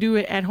if I can do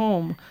it at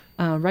home,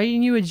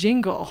 writing you a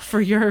jingle for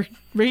your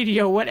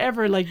radio,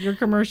 whatever, your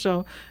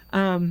commercial.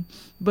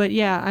 But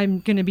yeah,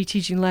 I'm gonna be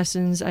teaching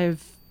lessons.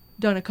 I've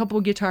done a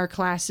couple guitar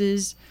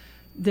classes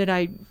that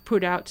I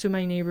put out to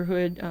my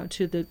neighborhood,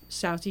 to the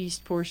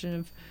southeast portion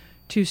of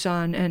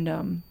Tucson,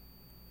 and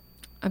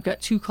I've got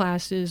 2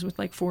 classes with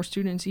 4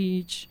 students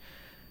each.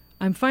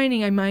 I'm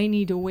finding I might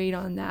need to wait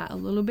on that a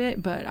little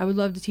bit, but I would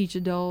love to teach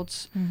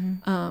adults.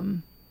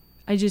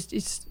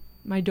 It's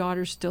my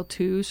daughter's still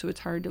 2, so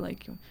it's hard to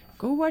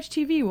go watch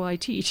TV while I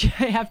teach.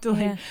 I have to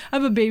I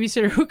have a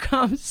babysitter who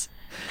comes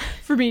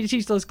for me to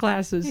teach those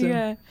classes. So.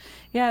 Yeah.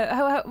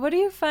 What do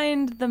you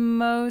find the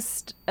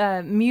most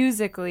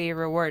musically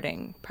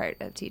rewarding part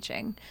of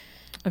teaching?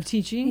 Of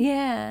teaching?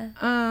 Yeah.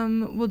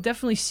 Well,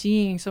 definitely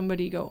seeing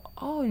somebody go,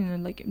 oh,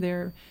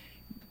 they're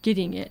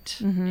getting it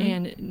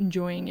and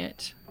enjoying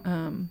it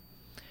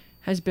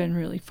has been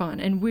really fun.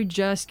 And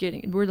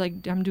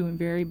I'm doing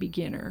very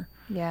beginner.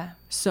 Yeah.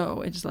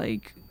 So it's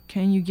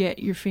can you get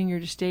your finger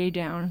to stay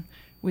down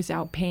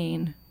without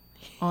pain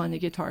on the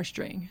guitar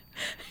string?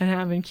 And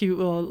having cute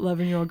little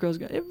 11-year-old girls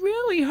go, it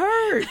really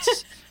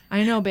hurts.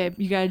 I know, babe,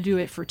 you got to do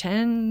it for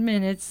 10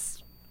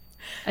 minutes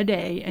a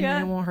day, and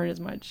then it won't hurt as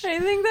much. I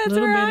think that's a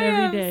little where bit I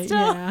every am day.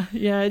 still.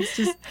 Yeah, it's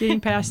just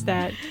getting past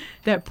that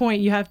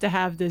point. You have to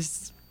have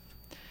this,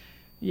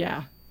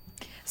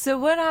 So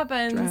what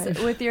happens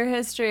drive. with your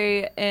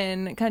history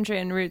in country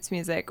and roots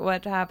music?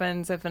 What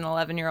happens if an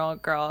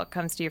 11-year-old girl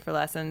comes to you for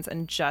lessons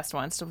and just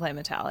wants to play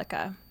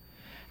Metallica?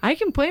 I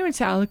can play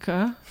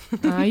Metallica.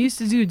 I used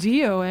to do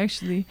Dio,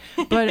 actually.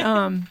 But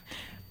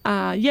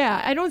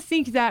Yeah, I don't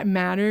think that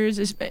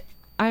matters.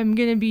 I'm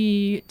going to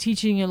be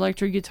teaching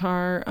electric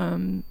guitar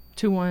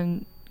to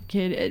one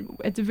kid.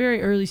 At the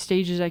very early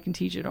stages, I can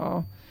teach it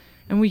all.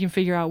 And we can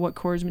figure out what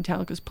chords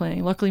Metallica's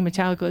playing. Luckily,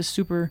 Metallica is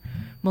super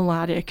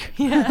melodic.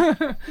 Yeah,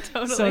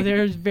 totally. So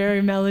they're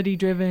very melody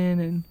driven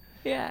and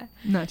Yeah.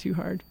 not too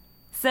hard.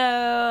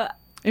 So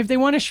If they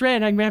want to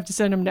shred, I'm going to have to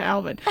send them to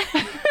Alvin.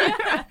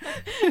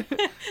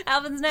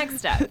 Alvin's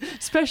next up.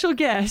 Special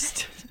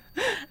guest.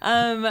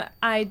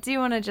 I do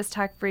want to just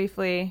talk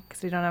briefly,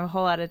 because we don't have a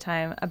whole lot of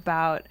time,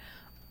 about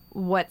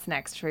what's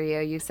next for you.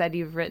 You said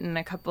you've written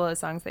a couple of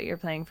songs that you're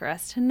playing for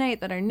us tonight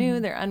that are new.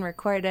 They're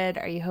unrecorded.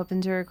 Are you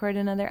hoping to record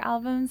another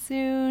album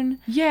soon?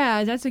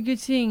 Yeah, that's a good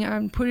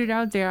thing. Put it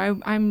out there.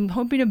 I'm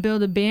hoping to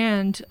build a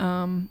band.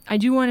 I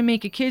do want to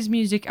make a kids'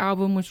 music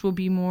album, which will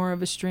be more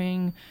of a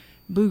string,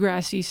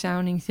 bluegrassy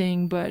sounding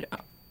thing, but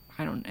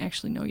I don't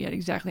actually know yet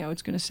exactly how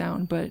it's going to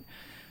sound. But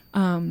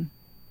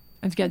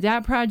I've got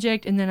that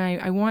project, and then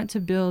I want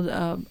to build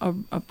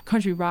a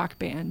country rock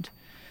band.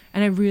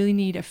 And I really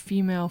need a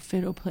female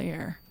fiddle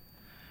player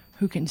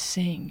who can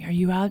sing. Are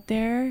you out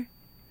there?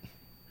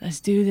 Let's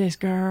do this,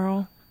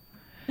 girl.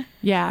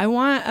 Yeah, I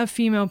want a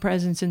female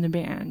presence in the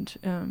band.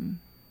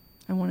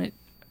 I want it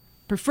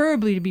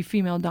preferably to be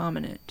female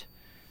dominant.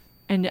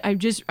 And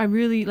it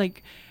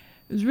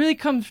really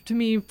comes to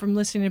me from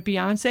listening to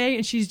Beyonce,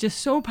 and she's just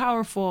so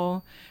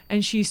powerful,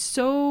 and she's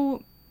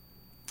so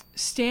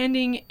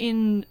standing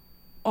in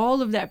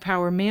all of that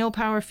power, male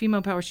power,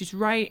 female power. She's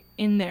right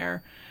in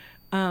there.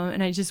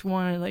 And I just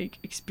want to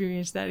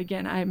experience that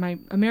again. My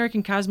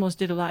American Cosmos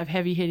did a lot of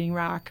heavy hitting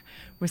rock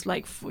with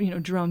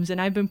drums, and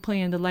I've been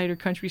playing the lighter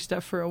country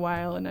stuff for a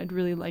while, and I'd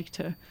really like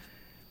to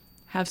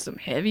have some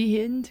heavy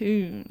hitting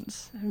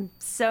tunes. I'm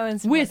so in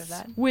support of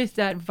that. With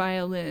that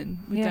violin,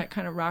 with Yeah. that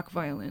kind of rock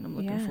violin I'm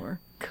looking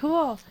for.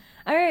 Cool.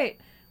 All right.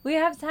 We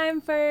have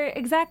time for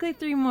exactly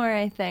 3 more,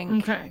 I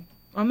think. Okay.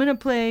 I'm going to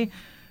play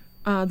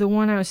the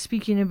one I was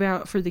speaking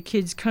about for the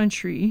kids'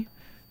 country.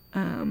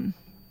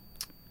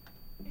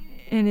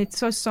 And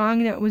it's a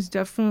song that was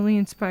definitely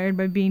inspired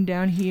by being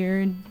down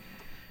here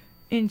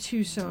in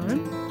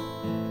Tucson.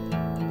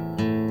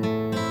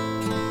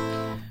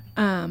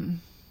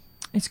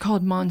 It's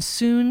called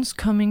Monsoon's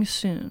Coming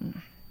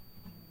Soon.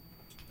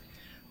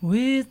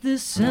 With the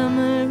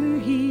summer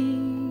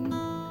heat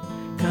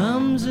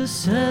comes a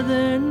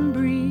southern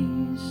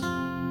breeze,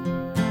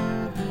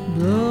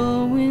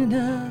 blowing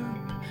up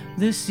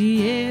the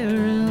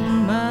Sierra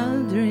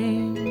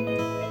Madre.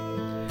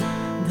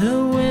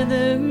 The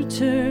weather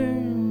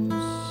turns,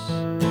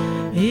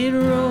 it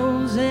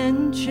rolls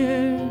and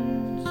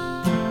churns,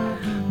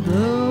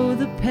 blow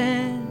the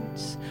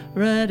pants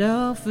right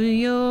off of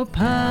your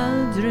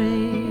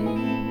padre.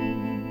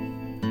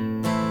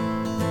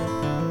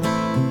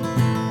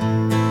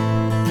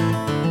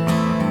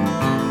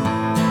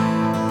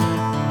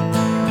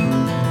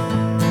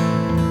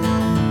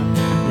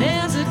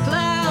 There's a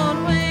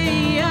cloud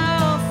way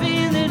off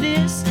in the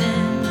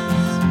distance,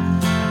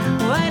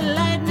 white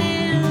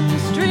lightning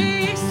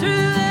streaks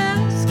through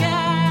the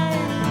sky.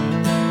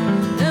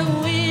 The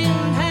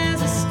wind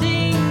has a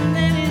sting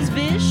that is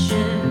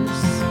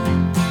vicious.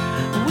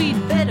 We'd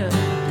better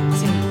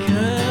take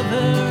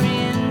cover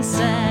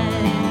inside.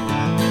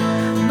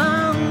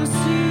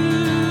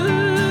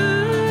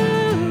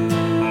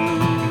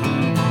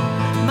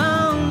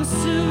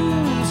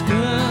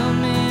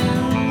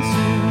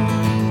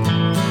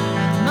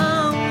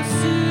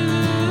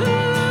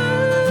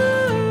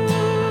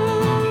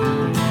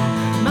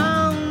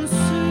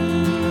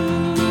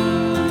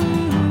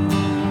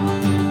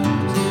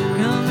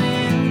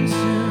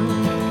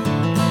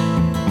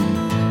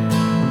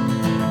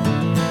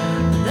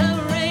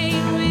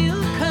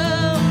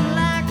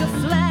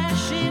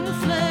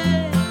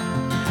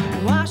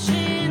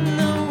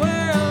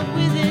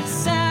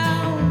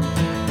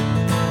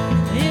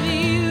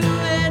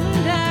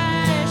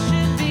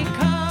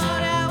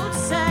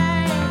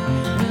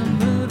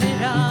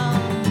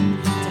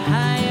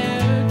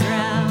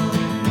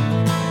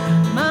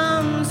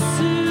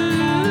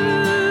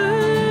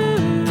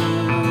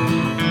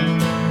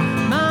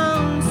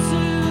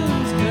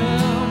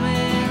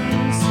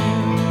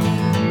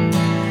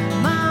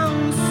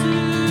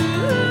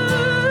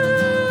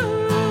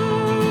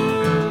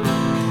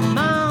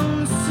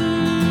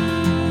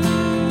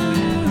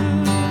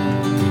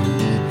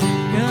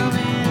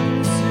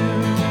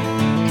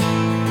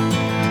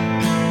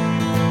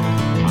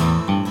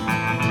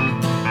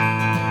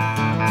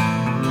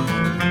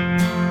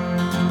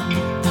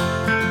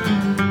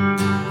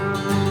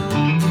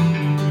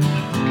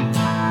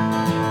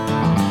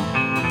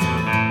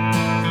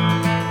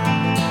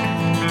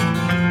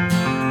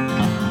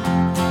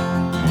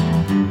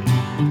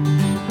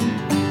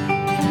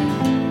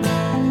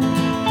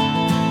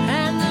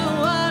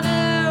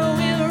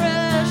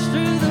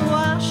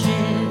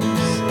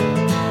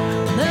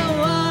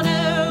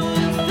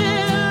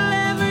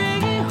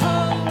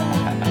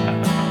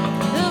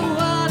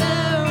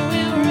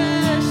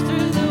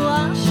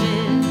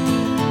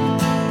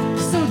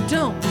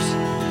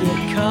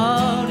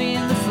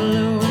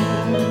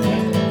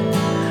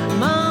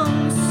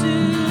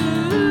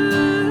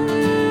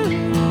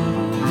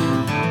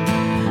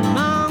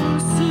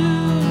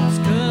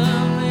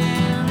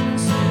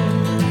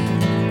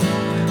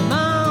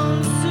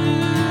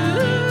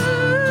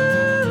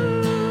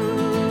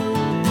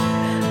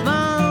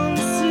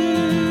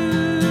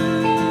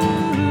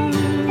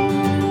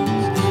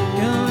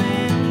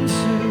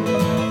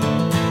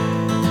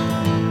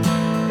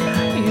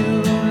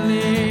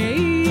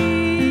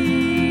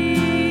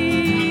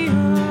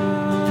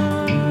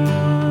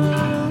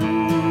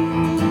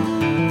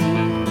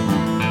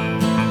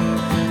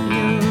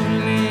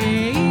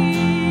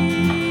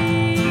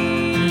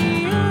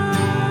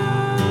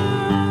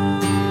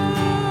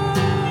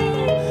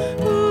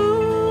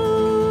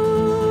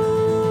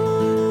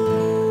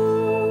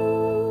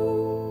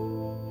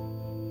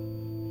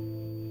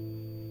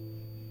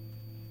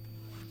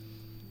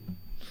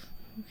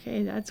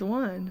 Okay, that's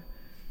one.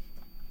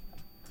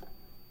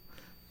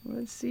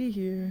 Let's see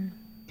here.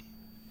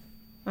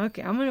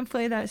 Okay, I'm gonna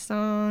play that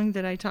song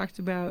that I talked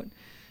about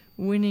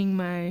winning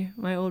my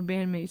old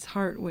bandmate's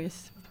heart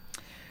with.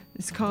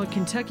 It's called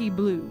Kentucky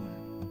Blue.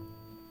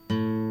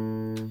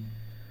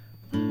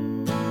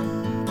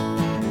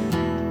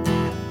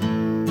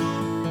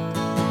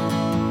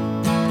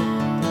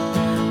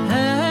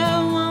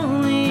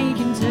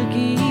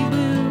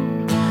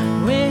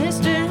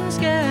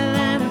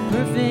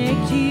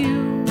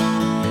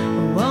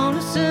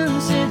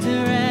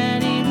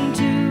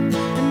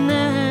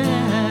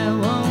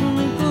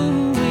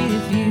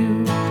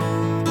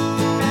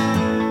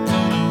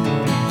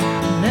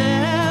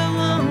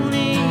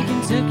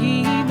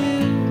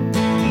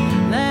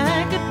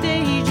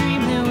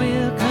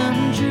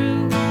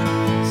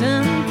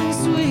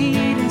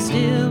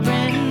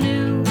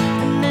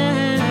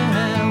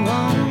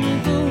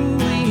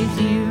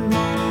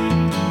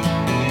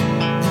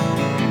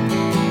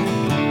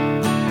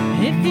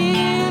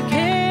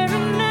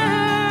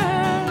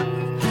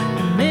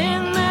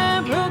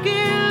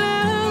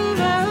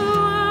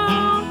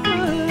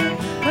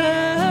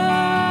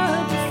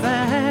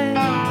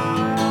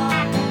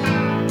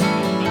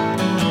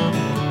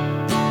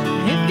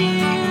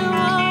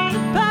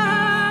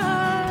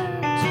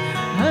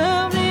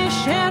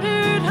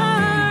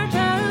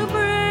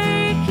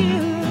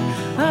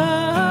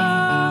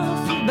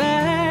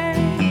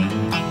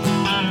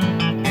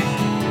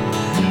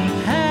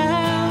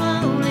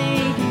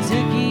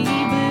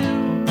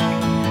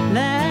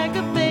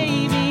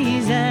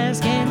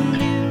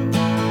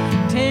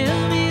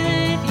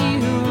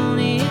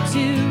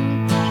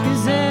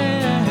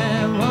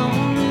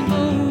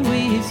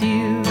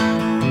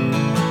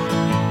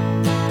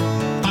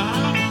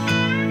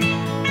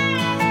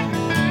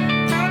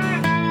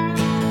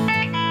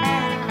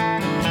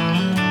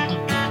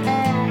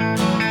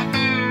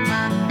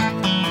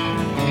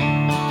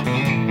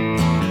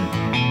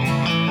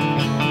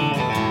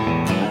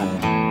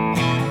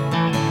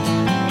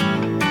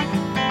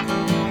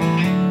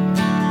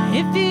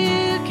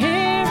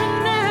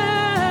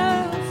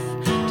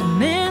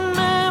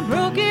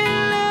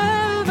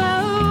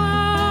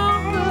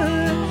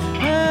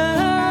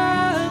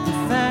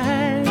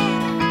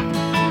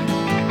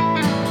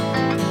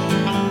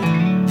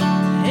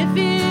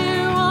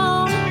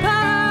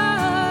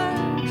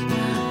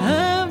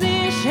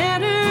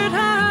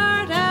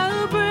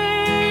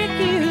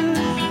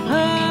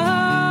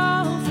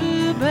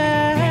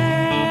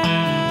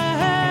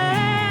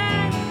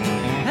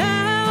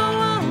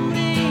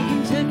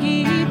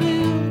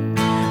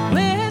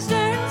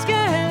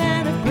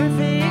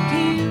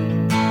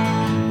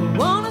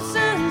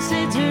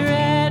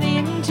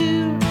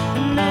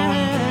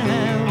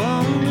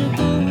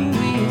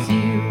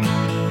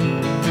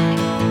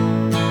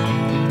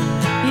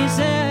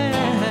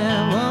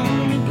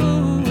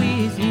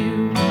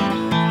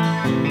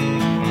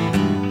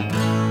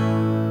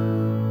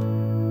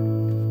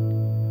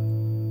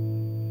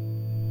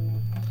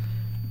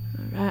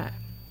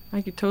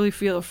 I could totally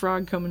feel a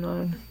frog coming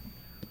on.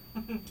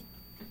 I'm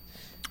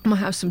gonna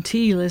have some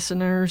tea,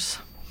 listeners.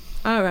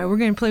 All right, we're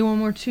gonna play one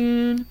more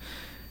tune,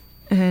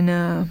 and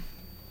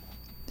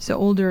it's an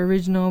older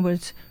original, but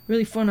it's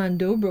really fun on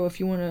dobro. If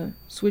you want to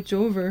switch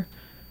over,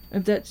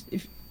 is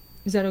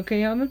that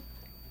okay, Alvin?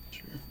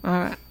 Sure. All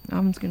right,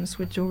 Alvin's gonna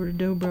switch over to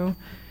dobro.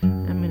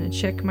 I'm gonna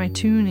check my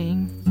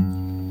tuning.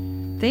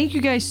 Thank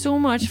you guys so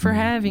much for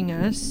having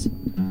us.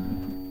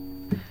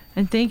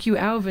 And thank you,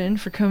 Alvin,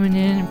 for coming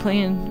in and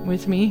playing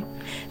with me.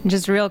 And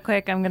just real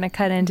quick, I'm going to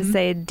cut in to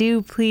say,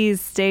 do please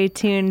stay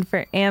tuned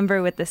for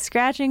Amber with the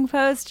Scratching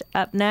Post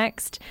up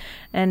next.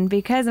 And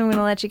because I'm going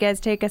to let you guys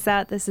take us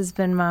out, this has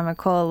been Mama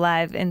Cole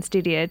live in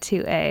Studio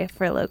 2A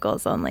for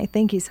Locals Only.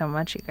 Thank you so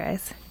much, you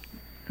guys.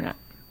 Yeah.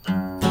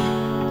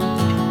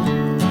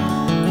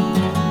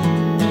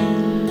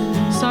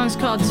 The song's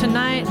called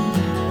Tonight.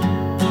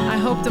 I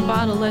Hope the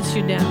Bottle Lets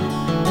You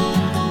Down.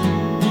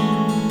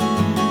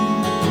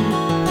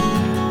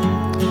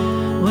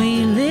 Will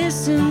you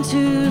listen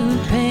to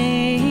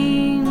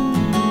pain?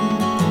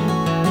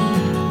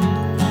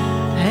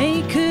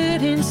 I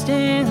couldn't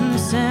stand the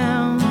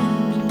sound.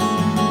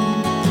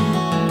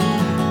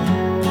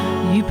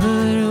 You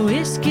put a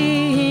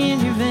whiskey in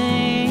your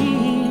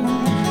vein.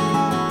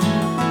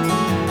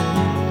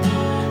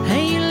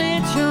 Hey, you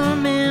let your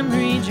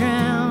memory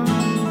drown.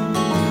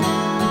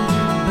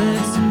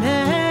 But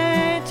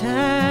tonight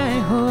I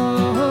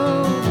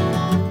hope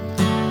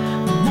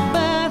the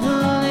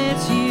bottle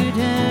lets you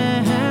down.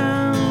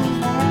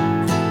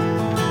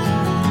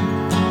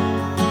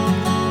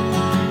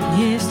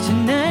 Yes,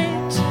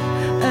 tonight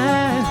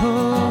I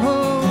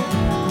hope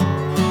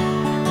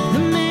the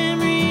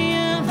memory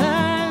of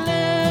our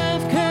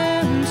love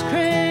comes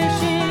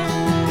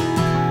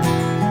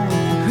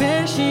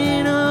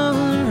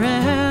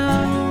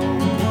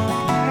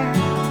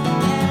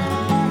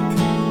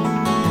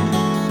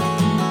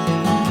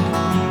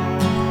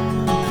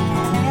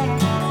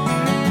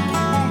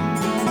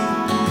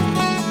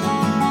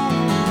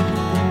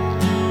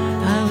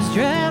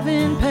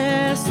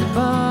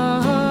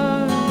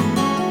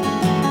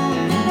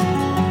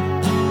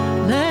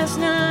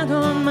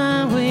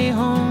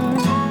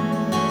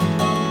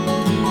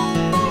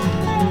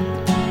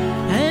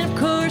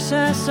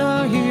once I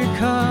saw your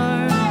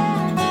car.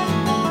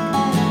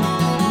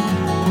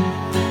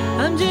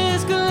 I'm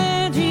just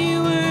glad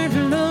you weren't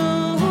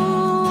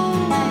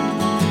alone,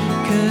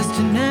 'cause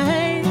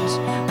tonight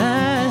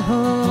I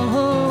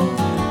hope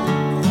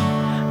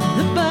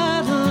the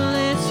bottle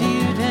lets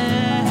you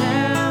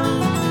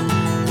down.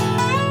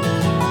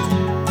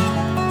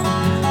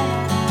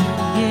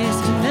 Yes,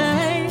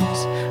 tonight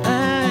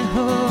I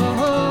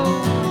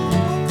hope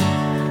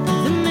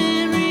the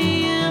memory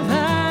of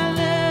our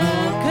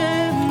love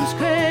comes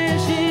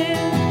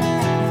crashing,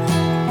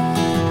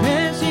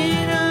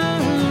 crashing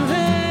all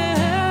around,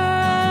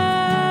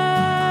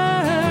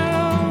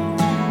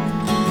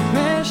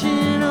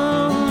 crashing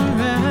all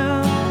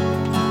around.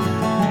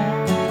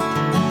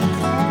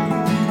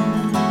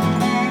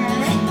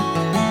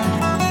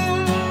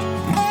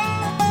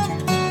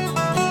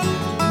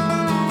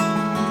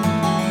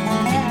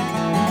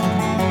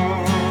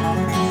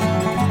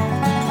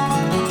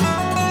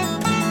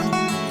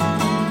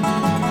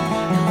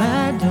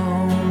 I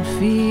don't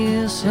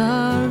feel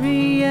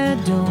sorry, I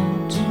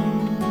don't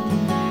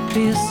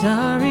feel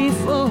sorry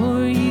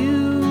for you,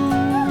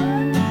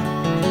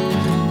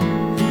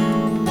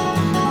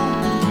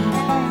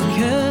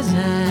 'cause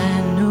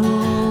I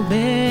know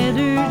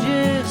better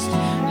just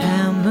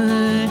how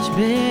much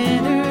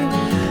better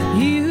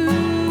you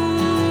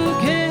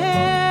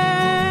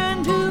can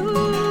do.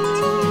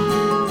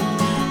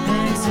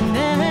 And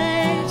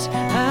tonight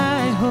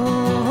I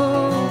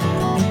hope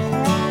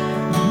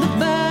the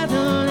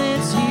bottle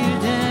lets you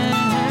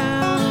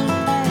down.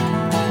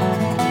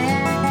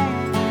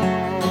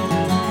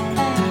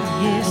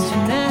 Yes,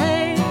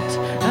 tonight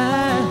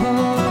I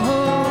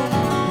hope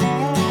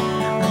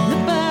the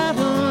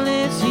bottle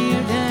lets you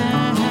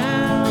down.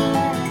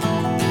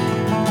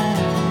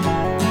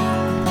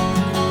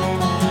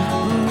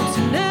 Oh,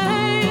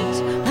 tonight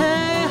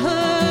I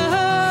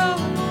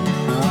hope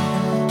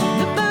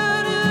the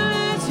bottle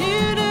lets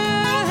you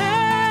down.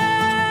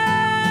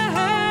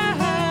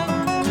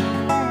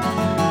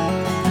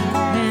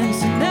 And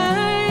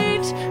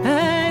tonight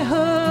I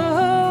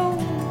hope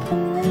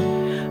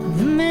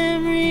the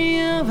memory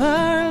of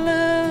our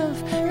love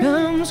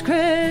comes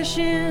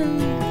crashing,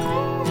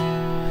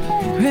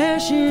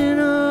 crashing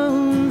all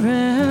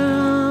around.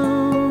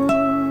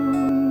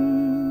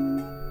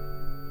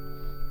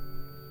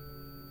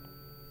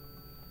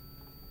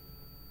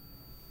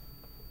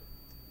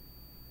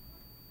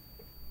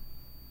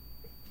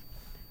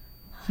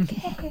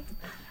 Okay.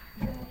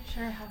 I'm not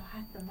sure how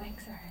hot the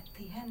mics are at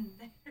the end.